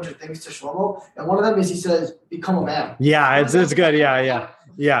a whole bunch of things to Shlomo, and one of them is he says, "Become a man." Yeah, it's good. Yeah.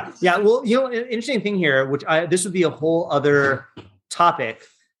 Well, an interesting thing here, which this would be a whole other topic,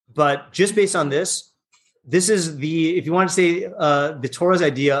 but just based on this is if you want to say the Torah's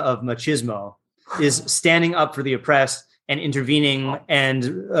idea of machismo is standing up for the oppressed and intervening, and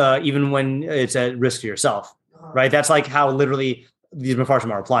even when it's at risk to yourself. Right, that's like how literally these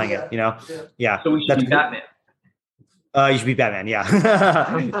Mefarshim are applying it. Yeah. So we should be Batman. You should be Batman. Yeah,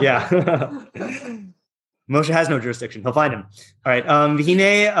 yeah. Moshe has no jurisdiction. He'll find him. All right.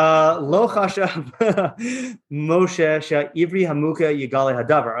 V'hinei lo chashav Moshe she'ivri hamuka yigale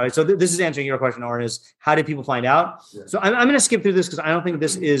hadavar. All right. So this is answering your question, Oren. Is how did people find out? Yeah. So I'm going to skip through this because I don't think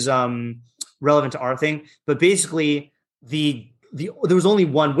this is relevant to our thing. But basically, there was only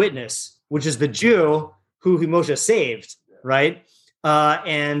one witness, which is the Jew who Moshe saved, right?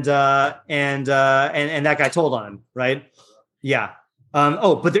 And that guy told on him, right? Yeah.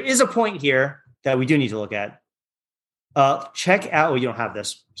 But there is a point here that we do need to look at. Check out. Well, you don't have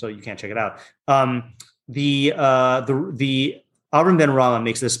this, so you can't check it out. The Avram Ben Rama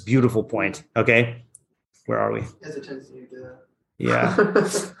makes this beautiful point. Okay, where are we? Yeah.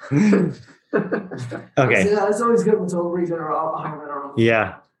 Okay. Yeah, it's always good when someone reads it or Avram Ben Rama.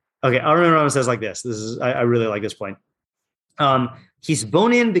 Yeah. Okay, Avram Rama says like this. I really like this point. He's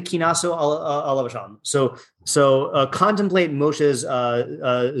bonin b'kinaso alav Hashem. So contemplate Moshe's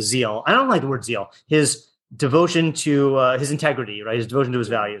zeal. I don't like the word zeal. His devotion to his integrity, right? His devotion to his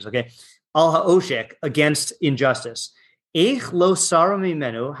values. Okay, al ha'oshek, against injustice. Eich lo sara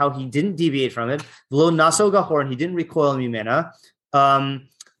mimenu, how he didn't deviate from it. Lo naso gahor, and he didn't recoil mimena. Sorry.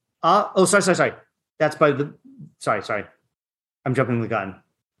 That's by the. Sorry. I'm jumping the gun.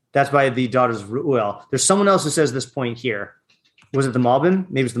 That's by the daughters of Ruel. There's someone else who says this point here. Was it the Malbim?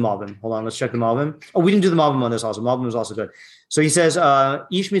 Maybe it's the Malbim. Hold on, let's check the Malbim. Oh, we didn't do the Malbim on this also. Malbim was also good. So he says,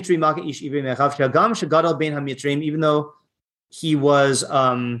 Ish mitri maka ish ivri mechav shagam shagadal bein hamitrim, even though he was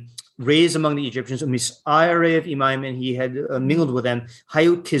raised among the Egyptians, umisarev imaim, and he had mingled with them.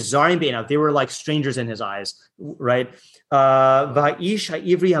 Hayu kizarim beinav, they were like strangers in his eyes, right? Va'ish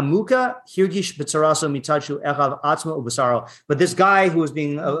ha'ivri hamuka hirgish b'tzaraso mitachu echav atzma ubasaro. But this guy who was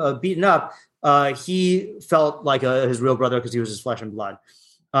being beaten up, he felt like his real brother because he was his flesh and blood.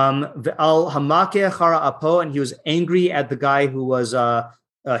 Al hamake chara apo, and he was angry at the guy who was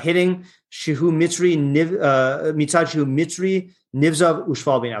hitting. Shehu mitri mitachu mitri nivzav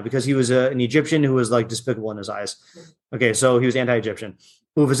ushval b'inav, because he was an Egyptian who was like despicable in his eyes. Okay, so he was anti-Egyptian.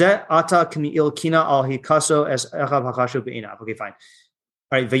 Uvzet ata kmiil kina al hikaso es echav hakashu be'inav. Okay, fine.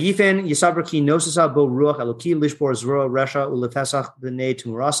 All right. Vayifen yisaber ki nosasa bo ruach eloki lishbor zro resha ulefesach b'nei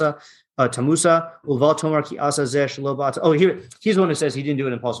tumurasa tamusa ulval tomar ki asa zeh shelo ba'ata. Oh, here's one who says he didn't do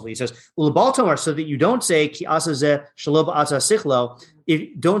it impulsively. He says ulval tomar, so that you don't say ki asa zeh shelo ba'ata sichlo.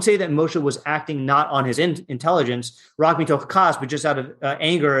 Don't say that Moshe was acting not on his intelligence, rak mitoch kas, but just out of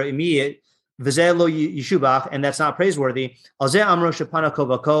anger, immediate. V'zeh lo yishubach, and that's not praiseworthy. Alzeh amro shepana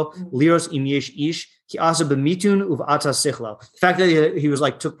kovako liros im yesh ish ki asa b'mitun uv'ata sichlo. The fact that he was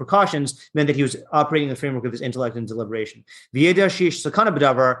took precautions meant that he was operating in the framework of his intellect and deliberation. V'yeda shish sakana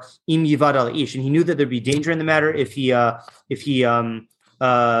b'davar im yivad al ish, and he knew that there'd be danger in the matter if he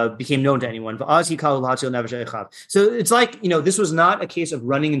became known to anyone. So it's like, this was not a case of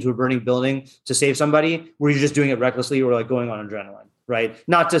running into a burning building to save somebody where you're just doing it recklessly or going on adrenaline. Right.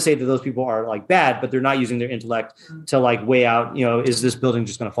 Not to say that those people are bad, but they're not using their intellect to weigh out, is this building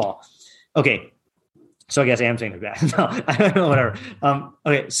just going to fall? Okay. So I guess I am saying they're bad. No, I don't know, whatever.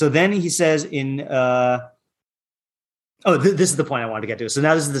 Okay. So then he says in, Oh, this is the point I wanted to get to. So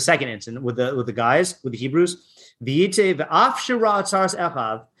now this is the second incident with the guys, with the Hebrews.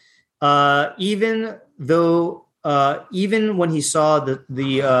 Even when he saw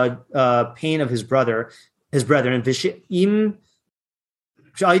the pain of his brethren, v'she'im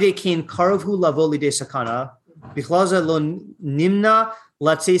sh'ayde kein karavhu lavo lidei sakana bichlaza lo nimna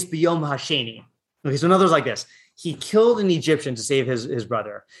latzeis biyom hasheni. Okay, so in other words, like this. He killed an Egyptian to save his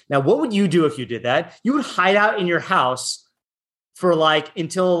brother. Now, what would you do if you did that? You would hide out in your house for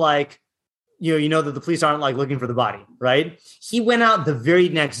until you know that the police aren't looking for the body, right? He went out the very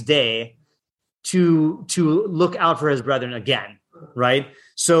next day to look out for his brethren again, right?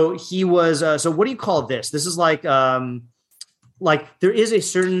 So he was. So what do you call this? This is there is a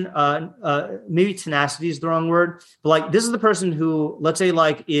certain maybe tenacity is the wrong word, but this is the person who, let's say,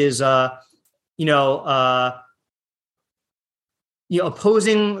 is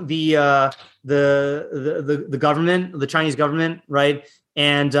opposing the government, the Chinese government, right?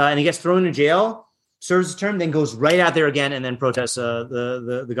 And he gets thrown in jail, serves his term, then goes right out there again, and then protests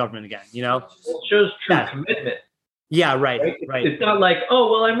the government again. It shows true commitment. Yeah, right. It's not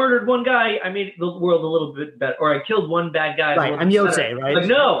I murdered one guy, I made the world a little bit better, or I killed one bad guy. Right, I'm Yotze, right?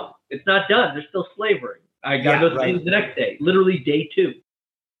 No, it's not done. There's still slavery. I gotta go to the next day, literally day 2.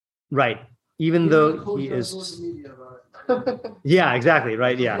 Right. Even though he is. Yeah, exactly.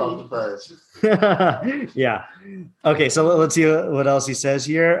 Right. Yeah. Yeah. Okay. So let's see what else he says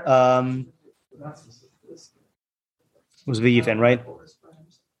here. Was V'yifen, right?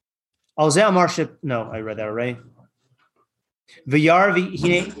 Alzeh Amar Ship. No, I read that right. V'yar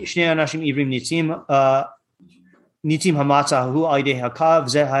v'hine shnei anashim ivrim nitzim hamatzah hu aidei hakav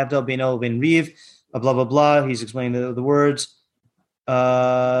zeh hayavdel beno ben riv. Blah blah blah. He's explaining the words.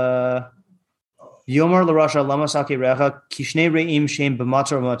 Yomar larasha lama sake recha kishnei reim shem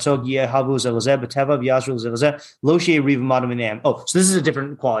b'matzor b'matzog yehavu zelazeh b'teva v'yazru zelazeh lo shei riv madam. Oh, so this is a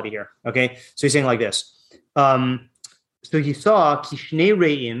different quality here. Okay, so he's saying like this. So he saw kishnei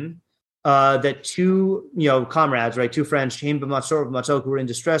reim, that two comrades, right, two friends, shem b'matzor b'matzog, who were in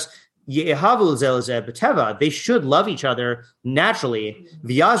distress. Yehavu zelazeh b'teva, they should love each other naturally.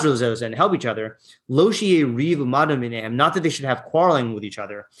 V'yazru zelazeh, and help each other. Lo shei riv madam, not that they should have quarreling with each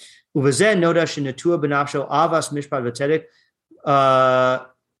other. I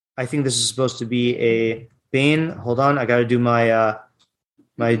think this is supposed to be a bane. Hold on, I got to do my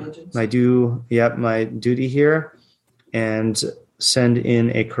duty here and send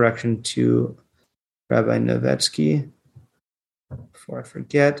in a correction to Rabbi Novetsky before I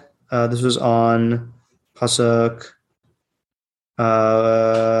forget. This was on Pasuk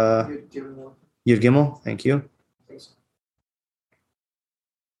Yud Gimel. Thank you.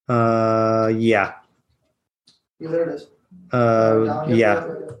 Yeah. There it is. Yeah.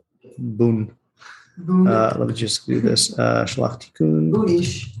 Boon. Let me just do this. Shalach Tikkun.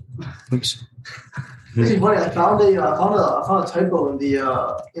 Boonish. Oops. It's funny. I found a typo in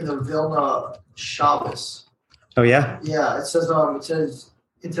the Vilna Shabbos. Oh yeah. Yeah, it says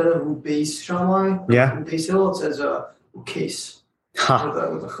instead of Ubeis Shammai. Yeah. Ubeis Hill, it says Ukase.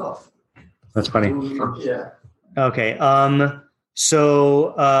 With a chaf. That's funny. Yeah. Okay.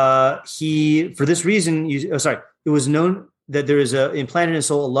 So he, for this reason, it was known that there is implanted in his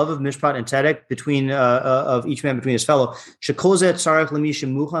soul a love of mishpat and tzedek between of each man between his fellow.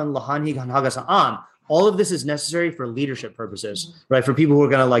 All of this is necessary for leadership purposes, right? For people who are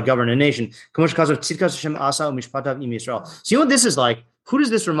going to govern a nation. So you know what this is like? Who does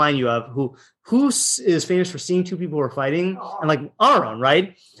this remind you of? Who is famous for seeing two people who are fighting and Aaron,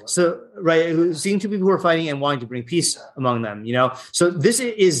 right? So seeing two people who are fighting and wanting to bring peace among them, So this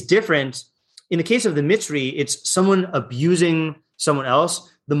is different. In the case of the Mitzri, it's someone abusing someone else.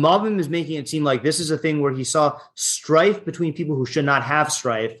 The Malbim is making it seem like this is a thing where he saw strife between people who should not have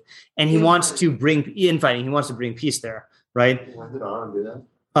strife, and he wants to bring infighting. He wants to bring peace there, right? When did Aaron do that?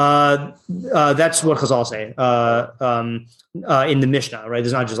 That's what Chazal say in the Mishnah, right?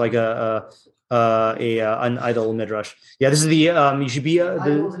 There's not just an idle midrash. Yeah, this is the you should be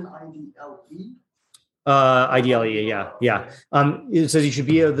IDLE. Yeah. It says you should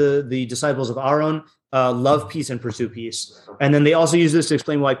be the disciples of Aaron, love peace and pursue peace. And then they also use this to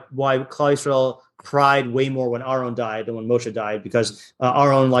explain why Klal Yisrael cried way more when Aaron died than when Moshe died, because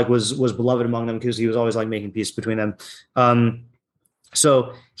Aaron was beloved among them because he was always making peace between them.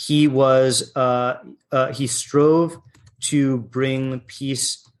 So he was he strove to bring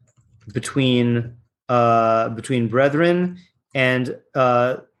peace between brethren, and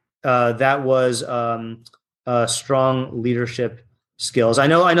that was strong leadership skills. I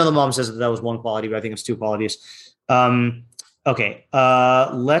know the mom says that was one quality, but I think it's two qualities. Okay,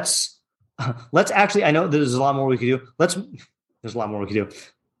 let's let's actually, I know there's a lot more we could do. There's a lot more we could do.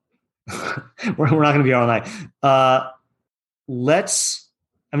 we're not going to be here all night.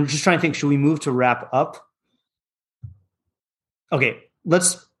 I'm just trying to think, should we move to wrap up? Okay,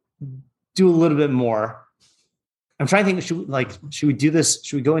 let's do a little bit more. I'm trying to think, should we do this?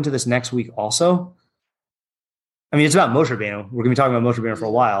 Should we go into this next week also? I mean, it's about Moshe Rabbeinu. We're going to be talking about Moshe Rabbeinu for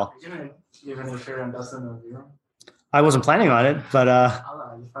a while. I wasn't planning on it, but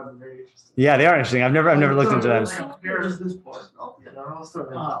yeah, they are interesting. I've never looked into them.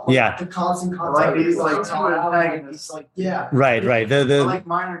 Yeah. The constant yeah. Right. The like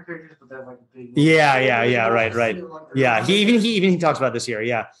minor characters, but they're like a big. Yeah. Right. Yeah. He talks about this here.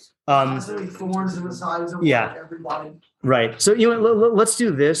 Yeah. Thorns in the sides of everybody. Right. So let's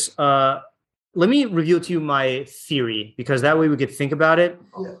do this. Let me reveal to you my theory, because that way we could think about it,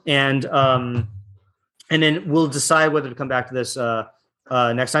 and then we'll decide whether to come back to this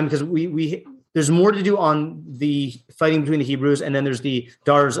next time, because we there's more to do on the fighting between the Hebrews, and then there's the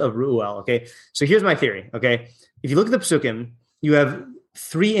daughters of Reuel. Okay, so here's my theory. Okay, if you look at the Psukim, you have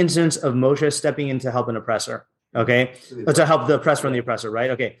 3 incidents of Moshe stepping in to help an oppressor. Okay, to help the oppressed from the oppressor. Right.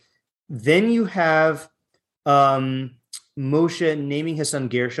 Okay, then you have Moshe naming his son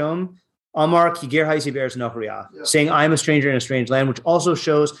Gershom. Amar ki ger ha'isi be'eretz nochriah, saying I am a stranger in a strange land, which also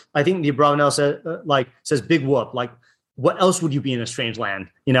shows, I think the Abravanel says big whoop, like what else would you be in a strange land,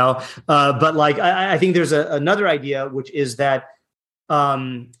 but like I think there's another idea, which is that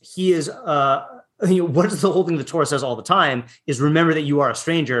he is what is the whole thing the Torah says all the time is remember that you are a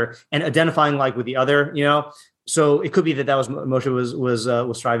stranger, and identifying like with the other, so it could be that was Moshe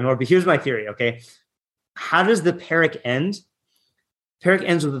was striving for. But here's my theory. Okay, how does the parak end? Parak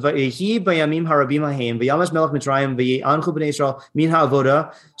ends with Vayehi bayamim harabim hahem vayamas melech Mitzrayim vayanchu bnei Yisrael min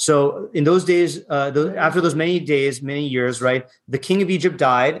ha'avoda. So in those days, after those many days, many years, right, the king of Egypt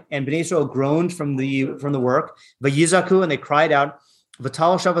died, and Bnei Yisrael groaned from the work. Vayizaku, and they cried out.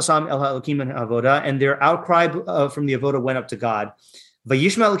 Vatal shavasam el ha'elokim avoda, and their outcry from the avoda went up to God.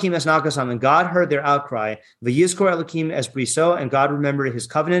 Vayishma Elokim es nakasam, and God heard their outcry. Vayizkor Elokim es briso, and God remembered his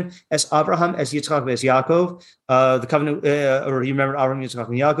covenant. Es Abraham es Yitzchak es Yaakov, the covenant, or he remembered Abraham, Yitzchak,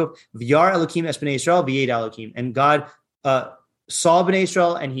 and Yaakov. Vyar Elokim es bnei Yisrael v'yed Elokim, and God saw bnei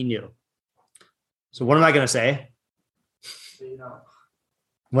Yisrael and he knew. So what am I going to say?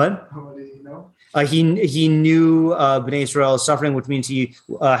 What? How did he know? He knew bnei Yisrael's suffering, which means he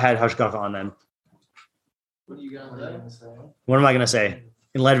had hashgacha on them. What are you going to say? What am I going to say?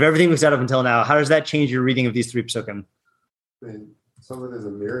 In light of everything we've said up until now, how does that change your reading of these 3 psukim? I mean, some of it is a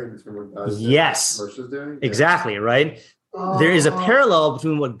mirroring between what God is doing and Moshe is doing. Exactly, right? There is a parallel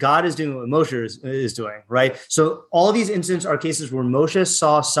between what God is doing and what Moshe is doing, right? So all these incidents are cases where Moshe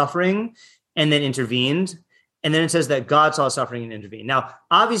saw suffering and then intervened. And then it says that God saw suffering and intervened. Now,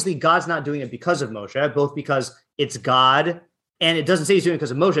 obviously, God's not doing it because of Moshe, both because it's God, and it doesn't say he's doing it because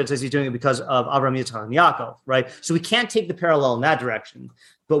of Moshe. It says he's doing it because of Abraham, Yitzchak, and Yaakov, right? So we can't take the parallel in that direction.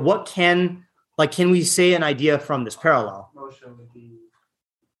 But what can we say an idea from this parallel? Moshe would be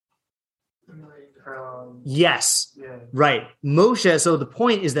yes, right. Moshe. So the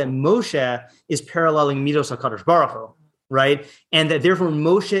point is that Moshe is paralleling Midos HaKadosh Baruch Hu, right? And that therefore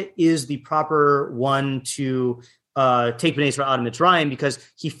Moshe is the proper one to take Bnei Yisrael out of Mitzrayim, because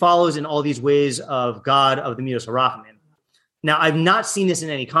he follows in all these ways of God, of the Midos HaRachamim. Now, I've not seen this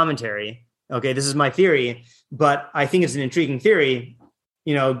in any commentary. Okay, this is my theory, but I think it's an intriguing theory,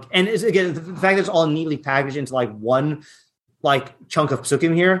 and it's, again, the fact that it's all neatly packaged into like one chunk of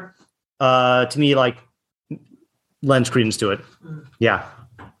psukim here, to me, lends credence to it. Yeah.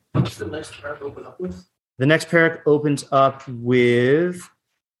 What's the next parak open up with? The next parak opens up with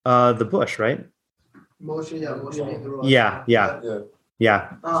the bush, right? Moshe being the rock. Yeah.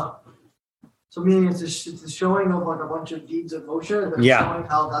 So meaning it's a showing of a bunch of deeds of Moshe, and then showing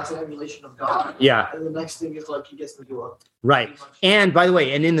how that's an emulation of God. Yeah. And the next thing is he gets the Nevuah. Right. And by the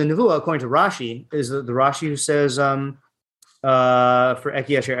way, and in the Nevuah, according to Rashi, is the Rashi who says for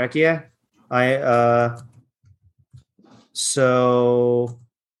Ekia Asher Ekia, so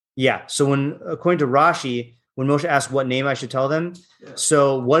when, according to Rashi, when Moshe asks what name I should tell them,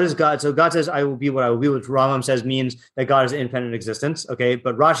 so what is God? So God says, I will be what I will be, which Rambam says means that God is an independent existence. Okay.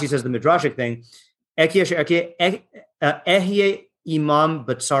 But Rashi says the Midrashic thing, Ehye imam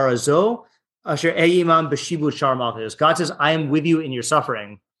batsara zo, asher ehye imam b'shibut shar malchus. God says, I am with you in your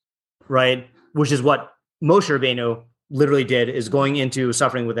suffering, right? Which is what Moshe Rabbeinu literally did, is going into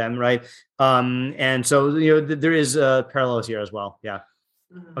suffering with them, right? And so, there is parallels here as well. Yeah.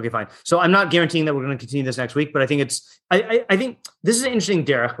 Okay, fine. So I'm not guaranteeing that we're going to continue this next week, but I think I think this is an interesting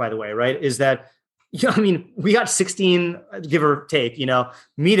derech, by the way, right? Is that Yeah, I mean, we got 16, give or take,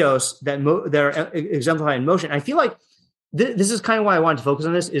 mitos that that are exemplified in motion. I feel like this is kind of why I wanted to focus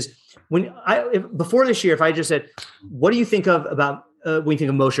on this. Is before this year, if I just said, "What do you think about when you think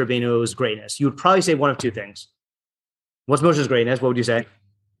of Moshe Rabbeinu's greatness?" You would probably say one of two things. What's Moshe's greatness? What would you say?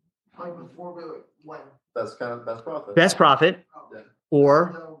 Best prophet. Best prophet,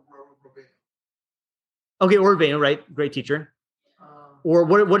 or okay, or Rabbeinu, right? Great teacher. Or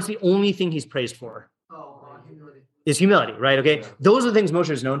what's the only thing he's praised for? Humility. Is humility, right? Okay. Yeah. Those are the things Moshe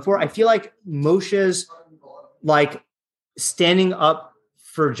is known for. I feel like Moshe's like standing up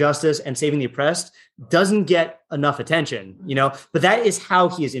for justice and saving the oppressed doesn't get enough attention, but that is how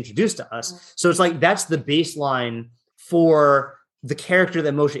he is introduced to us. So it's like, that's the baseline for the character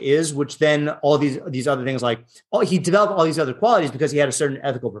that Moshe is, which then all these other things, like, he developed all these other qualities because he had a certain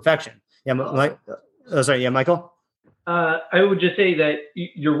ethical perfection. Yeah. Michael? I would just say that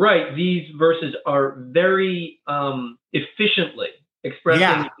you're right. These verses are very efficiently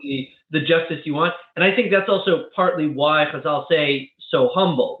expressing the justice you want. And I think that's also partly why Chazal say so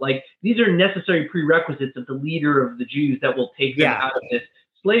humble. Like, these are necessary prerequisites of the leader of the Jews that will take them out of this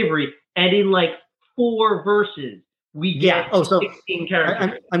slavery. And in like 4 verses, we get 16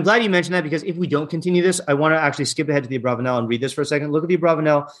 characters. I'm glad you mentioned that, because if we don't continue this, I want to actually skip ahead to the Abravanel and read this for a second. Look at the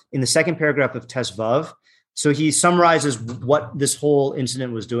Abravanel in the second paragraph of Tes Vav. So he summarizes what this whole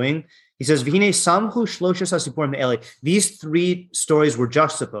incident was doing. He says, these 3 stories were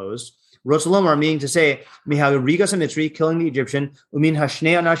juxtaposed. Rotzelomar, meaning to say, Rigas HaMitzri, killing the Egyptian, Umin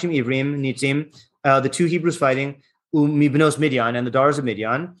Hashnei Anashim Ivrim, Nitzim, the 2 Hebrews fighting, Mibnos Midian, and the daughters of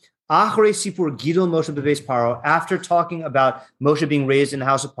Midian. Achrei Sipur Gidol Moshe Bebeis Paro, after talking about Moshe being raised in the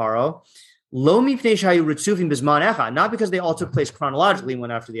house of Paro. Lo mipnei shayu ritzufim bizman echad, not because they all took place chronologically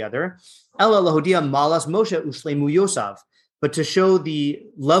one after the other. Ela lahodia malas Moshe ushlemu Yosav, but to show the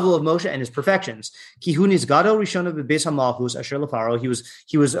level of Moshe and his perfections. Ki hu nizgado rishona bebeis hamalchus asher lefaro.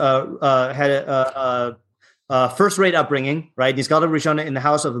 He had a first-rate upbringing, right? Nizgado rishona in the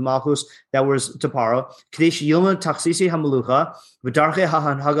house of the Malchus that was to Paro. Kadesh yilma taksisi hamelucha v'darche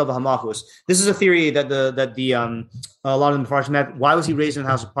hahanhaga v'hamalchus. This is a theory that a lot of the Mepharshim have. Why was he raised in the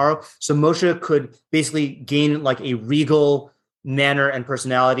house of Paro? So Moshe could basically gain like a regal manner and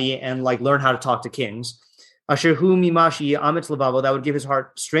personality and like learn how to talk to kings. Asher hu mimashi amitz levavo, that would give his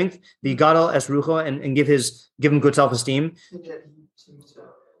heart strength. The gadol es rucho, and give him good self-esteem.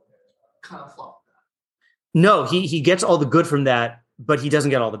 Kind of flop. No, he gets all the good from that, but he doesn't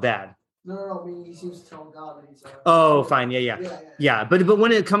get all the bad. No. I mean, he seems to tell God that he's. Oh, fine, yeah. But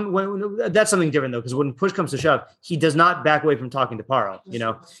when that's something different though, because when push comes to shove, he does not back away from talking to Paro.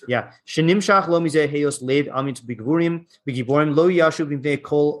 Yeah. Shenimshach lo mizeh heyos lev amit bigvurim bigiborim lo yashu b'mnei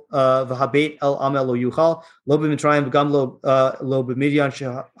kol v'habeit el amel lo yuchal lo b'mitrayim v'gam lo b'midian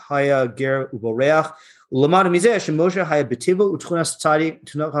shehaya ger uboreach ulamad mizeh shemoshe haya betivo utchunas tzadik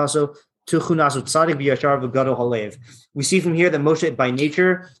tunachaso. We see from here that Moshe by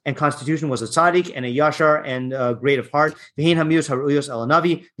nature and constitution was a tzaddik and a yashar and great of heart. These are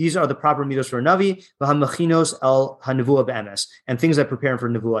the proper midos for a navi, and things that prepare him for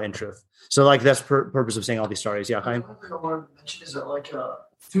nevuah in truth. So like that's purpose of saying all these stories. Yeah, Chaim? One thing I wanted to mention is that like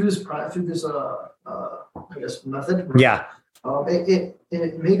through this I guess method. Yeah.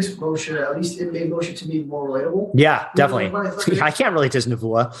 It makes Moshe, at least it made Moshe to be more relatable. Yeah, definitely. I can't relate to his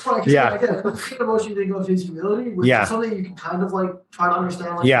nevuah. Yeah. Moshe didn't go to his humility, which is something you can kind of like try to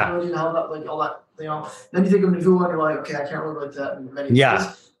understand, like humility and how that, like all that, Then you think of nevuah and you're like, okay, I can't relate to that in many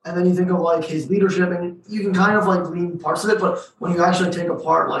ways. And then you think of like his leadership, and you can kind of like glean parts of it. But when you actually take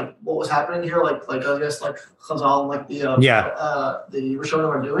apart like what was happening here, like I guess like Chazal and like the Rishonim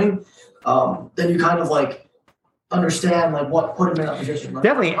are doing, then you kind of like understand like what put him in that position. Like,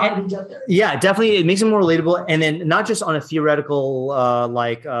 definitely. How did he get there? Yeah, definitely. It makes him more relatable. And then not just on a theoretical,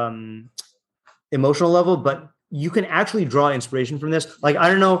 emotional level, but you can actually draw inspiration from this. Like, I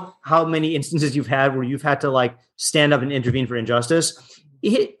don't know how many instances you've had where you've had to like stand up and intervene for injustice.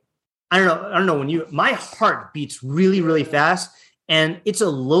 I don't know when my heart beats really, really fast, and it's a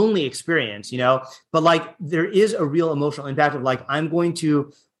lonely experience, but like there is a real emotional impact of like,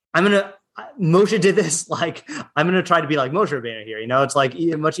 Moshe did this. Like, I'm going to try to be like Moshe Rabbeinu here. It's like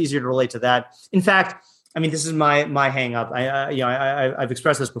much easier to relate to that. In fact, I mean, this is my hang up. I've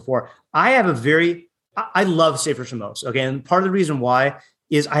expressed this before. I love Sefer Shemos. Okay. And part of the reason why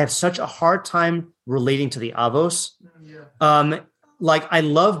is I have such a hard time relating to the Avos. Yeah. Like I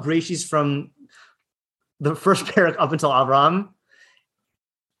love Bereshis from the first parak up until Avraham.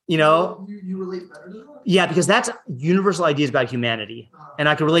 You relate better to that? Yeah, because that's universal ideas about humanity. And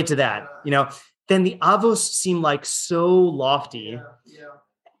I can relate to that. Then the Avos seem like so lofty.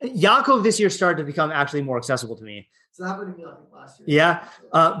 Yaakov this year started to become actually more accessible to me. So that happened to me, I think, last year. Yeah.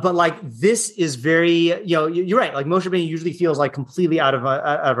 But like, this is very, you're right. Like Moshe Rabbeinu usually feels like completely out of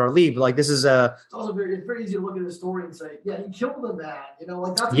our league. But like, this is it's also very easy to look at the story and say, yeah, he killed a man,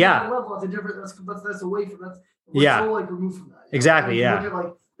 like that's a different level. That's a different, that's away from that. We're so like removed from that. Exactly. Yeah. Look at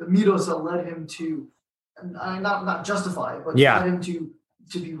like the mitos that led him to, and not justify it, but led him to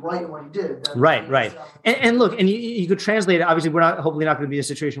be right in what he did. Right. And look, and you could translate it. Obviously, we're hopefully not going to be in a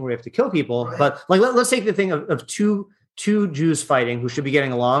situation where we have to kill people, but like, let's take the thing of two Jews fighting who should be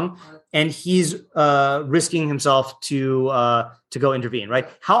getting along, and he's risking himself to go intervene, right?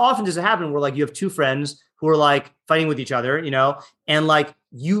 How often does it happen where like you have two friends who are like fighting with each other, and like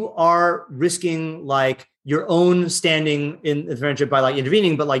you are risking like your own standing in the friendship by like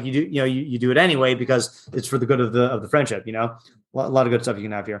intervening, but like you do it anyway because it's for the good of the friendship, a lot of good stuff you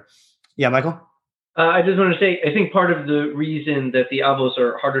can have here. Yeah, Michael? I just want to say, I think part of the reason that the Avos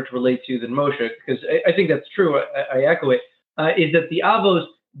are harder to relate to than Moshe, because I think that's true, I echo it, is that the Avos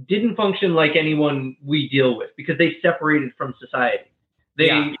didn't function like anyone we deal with because they separated from society.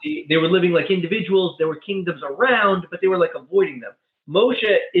 They were living like individuals. There were kingdoms around, but they were like avoiding them.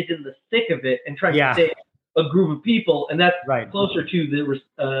 Moshe is in the thick of it and trying to save a group of people, and that's closer to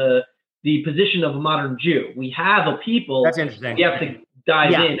the position of a modern Jew. We have a people. That's interesting. We have to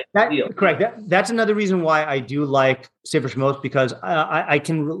dive in. Correct. That's another reason why I do like Sefer Shemot, because I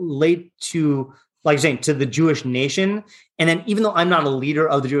can relate to, like you're saying, to the Jewish nation. And then even though I'm not a leader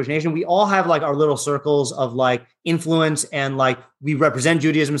of the Jewish nation, we all have like our little circles of like influence, and like we represent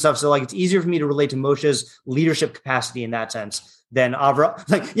Judaism and stuff. So like it's easier for me to relate to Moshe's leadership capacity in that sense than Avram.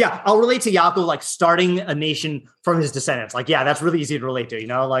 Like, I'll relate to Yaakov like starting a nation from his descendants. Like, that's really easy to relate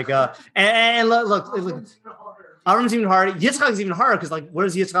to, like and look, Avram's even harder. Yitzchak is even harder because like, where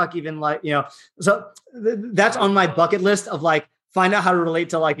does Yitzchak even like, so that's on my bucket list of like, find out how to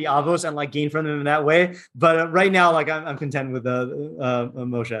relate to like the Avos and like gain from them in that way. But right now, like I'm content with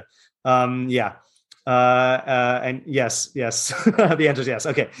Moshe. And yes, the answer is yes.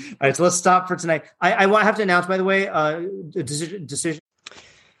 Okay. All right. So let's stop for tonight. I have to announce, by the way, a decision.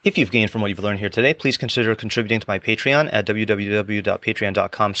 If you've gained from what you've learned here today, please consider contributing to my Patreon at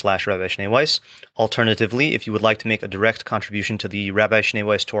www.patreon.com/Rabbi Shnei Weiss. Alternatively, if you would like to make a direct contribution to the Rabbi Shnei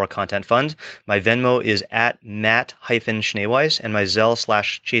Weiss Torah Content Fund, my Venmo is at Matt-Shnei Weiss, and my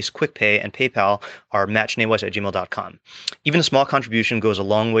Zelle/Chase QuickPay and PayPal are mattschneiweiss@gmail.com. Even a small contribution goes a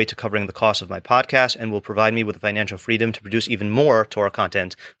long way to covering the cost of my podcast and will provide me with the financial freedom to produce even more Torah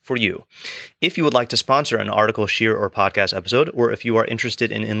content for you. If you would like to sponsor an article, shir, or podcast episode, or if you are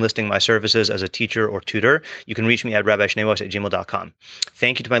interested in enlisting my services as a teacher or tutor, you can reach me at rabbischneeweiss@gmail.com.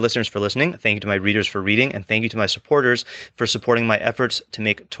 Thank you to my listeners for listening. Thank you to my readers for reading. And thank you to my supporters for supporting my efforts to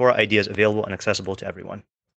make Torah ideas available and accessible to everyone.